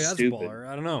 Baller.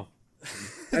 I don't know.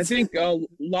 I think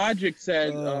Logic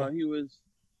said he was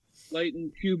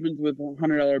lighting Cubans with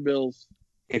 $100 bills.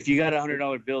 If you got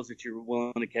 $100 bills that you're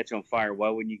willing to catch on fire, why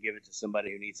wouldn't you give it to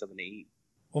somebody who needs something to eat?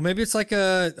 Well, maybe it's like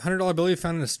a $100 bill you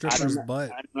found in a stripper's butt.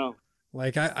 I don't know.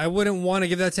 Like, I wouldn't want to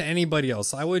give that to anybody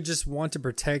else. I would just want to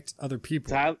protect other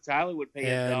people. Tyler would pay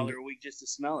 $1 a week just to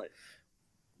smell it.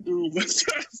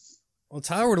 Well,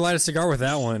 Tyler would light a cigar with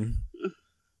that one.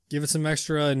 Give it some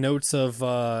extra notes of,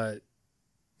 I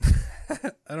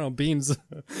don't know, beans.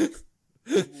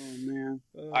 Oh, man.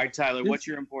 All right, Tyler, what's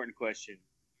your important question?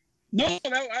 No, I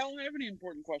don't have any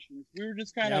important questions. We were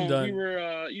just kind of,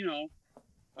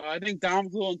 I think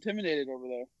Dom's a little intimidated over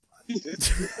there.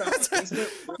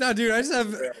 No, dude, I just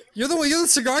have. You're the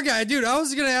cigar guy, dude. I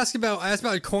was gonna ask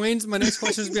about coins. My next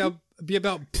question is be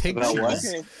about pig About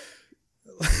cheese.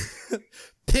 what?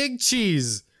 Pig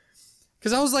cheese.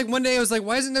 Because I was like, one day I was like,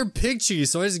 why isn't there pig cheese?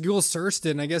 So I just Google searched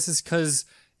it, and I guess it's because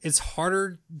it's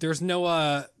harder. There's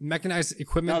no mechanized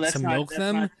equipment to milk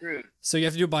them, not true. so you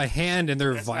have to do it by hand, and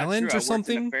they're That's not violent true. or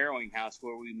something. I worked in a farrowing house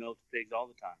where we milked pigs all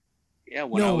the time. Yeah, No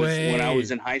when I way.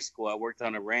 was in high school, I worked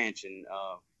on a ranch, and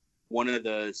one of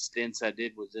the stints I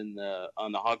did was on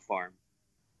the hog farm,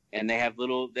 and they have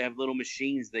little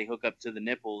machines they hook up to the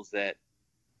nipples that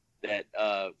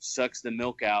sucks the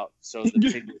milk out so the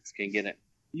piglets can get it.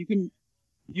 You can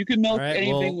milk All right,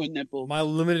 anything well, with nipples. My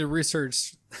limited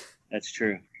research, That's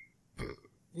true.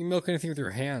 you milk anything with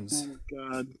your hands. Oh my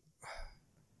god.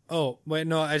 Oh, wait,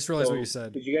 no, I just realized So, what you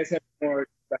said. Did you guys have more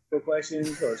tobacco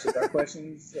questions or cigar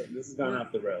questions? This has gone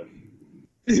off the rails.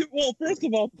 Well, first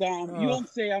of all, Dom, you don't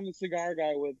say I'm the cigar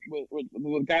guy with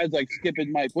guys like Skip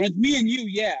and Mike. When it's me and you,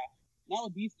 yeah. Not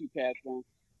with these two cats, man.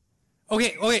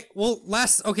 Okay, well,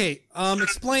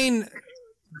 explain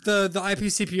the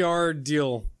IPCPR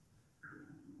deal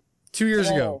 2 years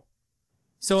ago.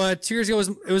 So 2 years ago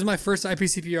it was my first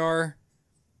IPCPR.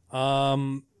 I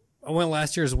went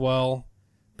last year as well,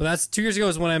 but that's 2 years ago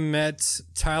is when I met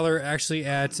Tyler actually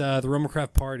at the Roma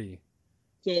Craft party.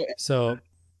 So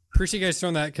appreciate you guys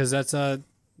throwing that because that's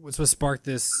what's what sparked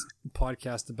this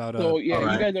podcast about. So yeah, All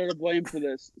right. you guys are to blame for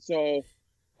this. So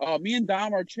me and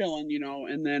Dom are chilling,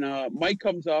 and then Mike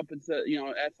comes up and says,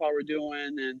 that's how we're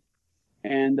doing,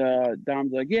 and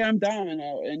Dom's like, yeah, I'm Dom,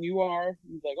 and you are.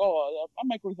 He's like, oh, I'm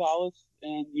Mike Rosales,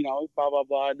 and blah blah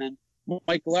blah, and then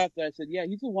Mike left. And I said, yeah,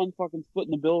 he's the one fucking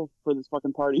splitting the bill for this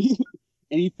fucking party,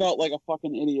 and he felt like a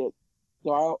fucking idiot.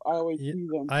 So I always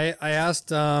tease him. I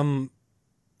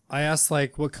asked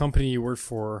like what company you worked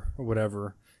for or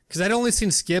whatever because I'd only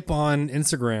seen Skip on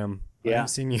Instagram. I Yeah. haven't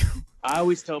seen you. I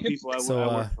always tell people I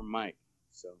So, work for Mike.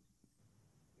 So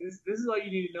This is all you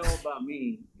need to know about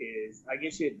me is I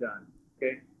get shit done.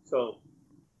 Okay, so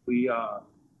we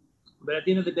but at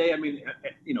the end of the day, I mean,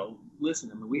 listen,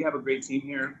 I mean, we have a great team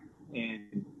here,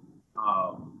 and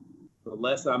the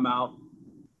less I'm out,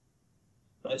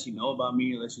 the less you know about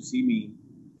me, the less you see me,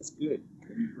 it's good.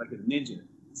 I'm like a ninja,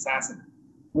 assassin.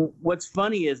 what's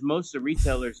funny is most of the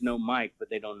retailers know Mike, but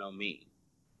they don't know me.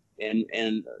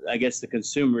 And I guess the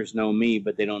consumers know me,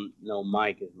 but they don't know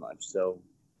Mike as much. So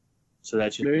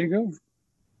that's just There you go.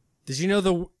 Did you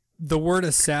know the word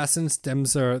assassin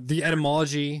stems the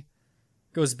etymology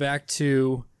goes back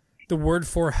to the word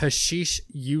for hashish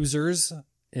users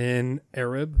in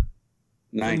Arab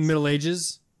nice. in the Middle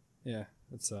Ages. Yeah,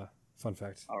 that's a fun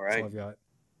fact. All That's right. all I've got.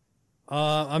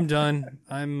 I'm done.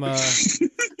 I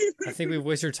think we've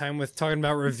wasted our time with talking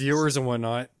about reviewers and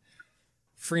whatnot.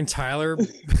 Freaking Tyler.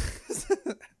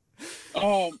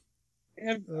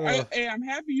 Hey, I'm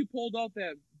happy you pulled out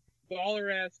that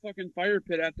baller ass fucking fire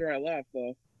pit after I left,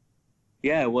 though.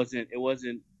 Yeah, it wasn't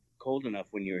cold enough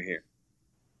when you were here.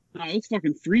 No, it was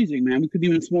fucking freezing, man. We couldn't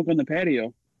even smoke on the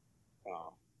patio.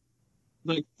 Oh.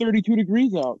 Like 32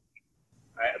 degrees out.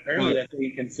 Apparently, that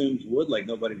thing consumes wood like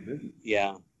nobody's business.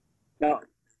 Yeah. No,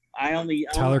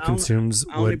 Tyler consumes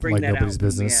I only wood bring like that nobody's out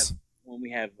business. when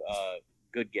we have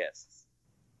good guests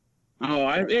Oh,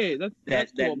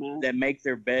 that's cool, man. that make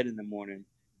their bed in the morning.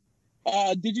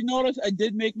 Did you notice I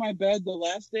did make my bed the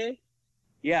last day?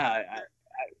 Yeah,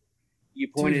 you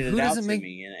pointed Dude, who it out doesn't to make-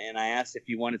 me, and I asked if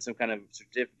you wanted some kind of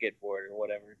certificate for it or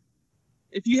whatever.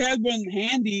 If you had one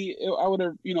handy, I would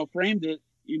have, framed it,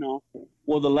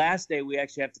 Well, the last day we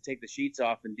actually have to take the sheets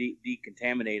off and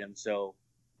decontaminate them. So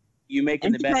you making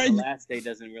I'm the bed the surprised- last day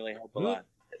doesn't really help a lot.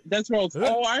 That's where I was.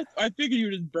 Oh, I figured you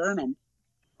just burn them.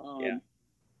 Yeah.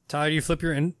 Tyler, do you flip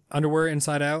your underwear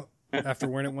inside out after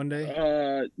wearing it one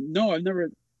day? No, I've never.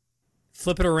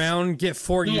 Flip it around, get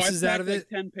four No, uses I've out of packed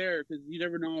it. like 10 pair because you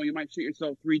never know. You might shit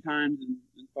yourself 3 times in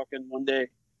fucking one day.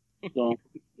 So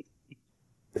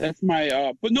that's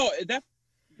my. But no, that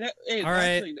hey, All last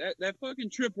right. thing, that fucking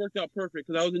trip worked out perfect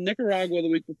because I was in Nicaragua the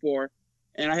week before,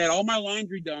 and I had all my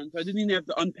laundry done, so I didn't even have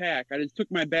to unpack. I just took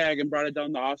my bag and brought it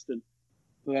down to Austin.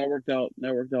 So that worked out.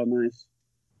 That worked out nice.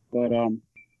 But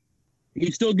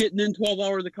you still getting in 12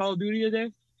 hours of Call of Duty a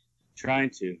day? Trying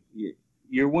to.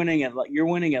 You're winning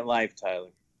at life, Tyler.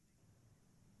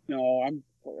 No, I'm.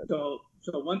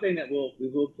 So one thing that we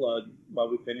will plug while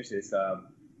we finish this,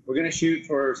 we're going to shoot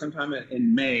for sometime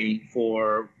in May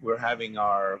we're having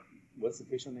our, what's the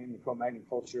official name? The Cro-Magnon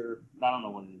Culture, I don't know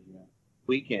what it is yet,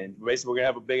 weekend. Basically, we're going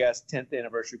to have a big ass 10th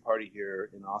anniversary party here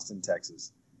in Austin,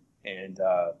 Texas. And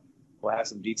we'll have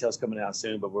some details coming out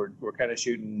soon, but we're kind of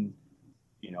shooting,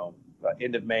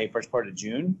 end of May, first part of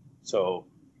June. So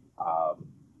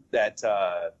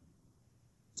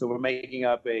so we're making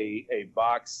up a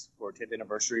box for 10th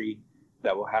anniversary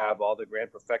that will have all the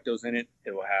Grand Perfectos in it.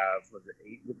 It will have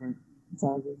 8 different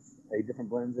sizes, 8 different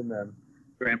blends in the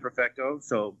Grand Perfecto.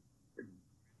 So,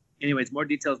 anyways, more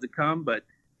details to come. But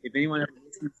if anyone ever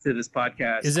listens to this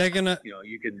podcast, Is that gonna?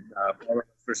 you can follow us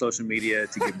for social media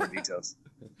to get more details.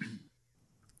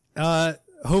 So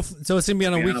it's gonna be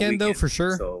on a weekend though, for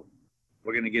sure. So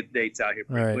we're gonna get dates out here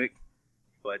pretty All right. quick.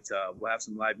 But we'll have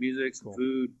some live music, some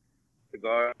food,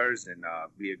 cigars, and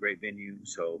be a great venue.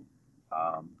 So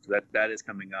that is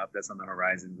coming up. That's on the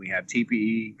horizon. We have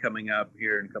TPE coming up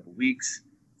here in a couple weeks,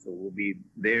 so we'll be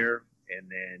there. And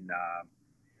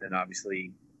then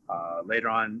obviously later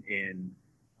on in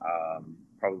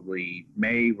probably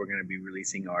May, we're going to be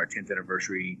releasing our 10th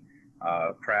anniversary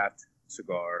craft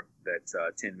cigar.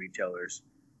 That 10 retailers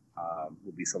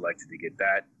will be selected to get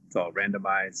that. It's all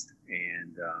randomized,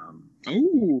 and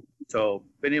so.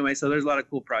 But anyway, so there's a lot of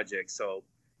cool projects. So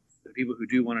the people who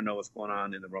do want to know what's going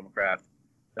on in the Roma Craft,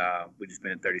 we just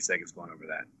spent 30 seconds going over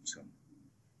that. So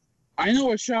I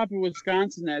know a shop in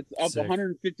Wisconsin that's up Sick.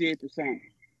 158%.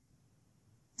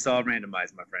 it's all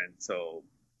randomized, my friend. So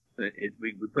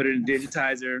we put it in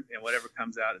digitizer, and whatever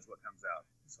comes out is what comes out.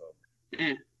 So.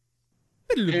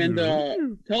 And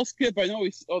tell Skip, I know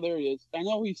there he is. I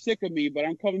know he's sick of me, but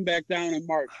I'm coming back down in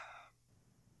March.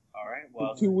 All right.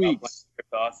 Well, 2 weeks.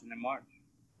 To Austin in March.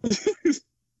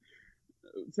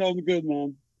 Sounds good,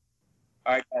 man.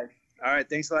 All right, guys. All right.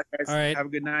 Thanks a lot, guys. All right. Have a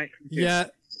good night. Yeah.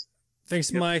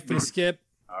 Thanks, Mike. Thanks, Skip.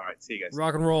 All right. See you guys.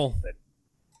 Rock and roll.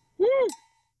 Woo!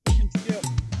 Skip.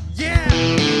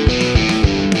 Yeah.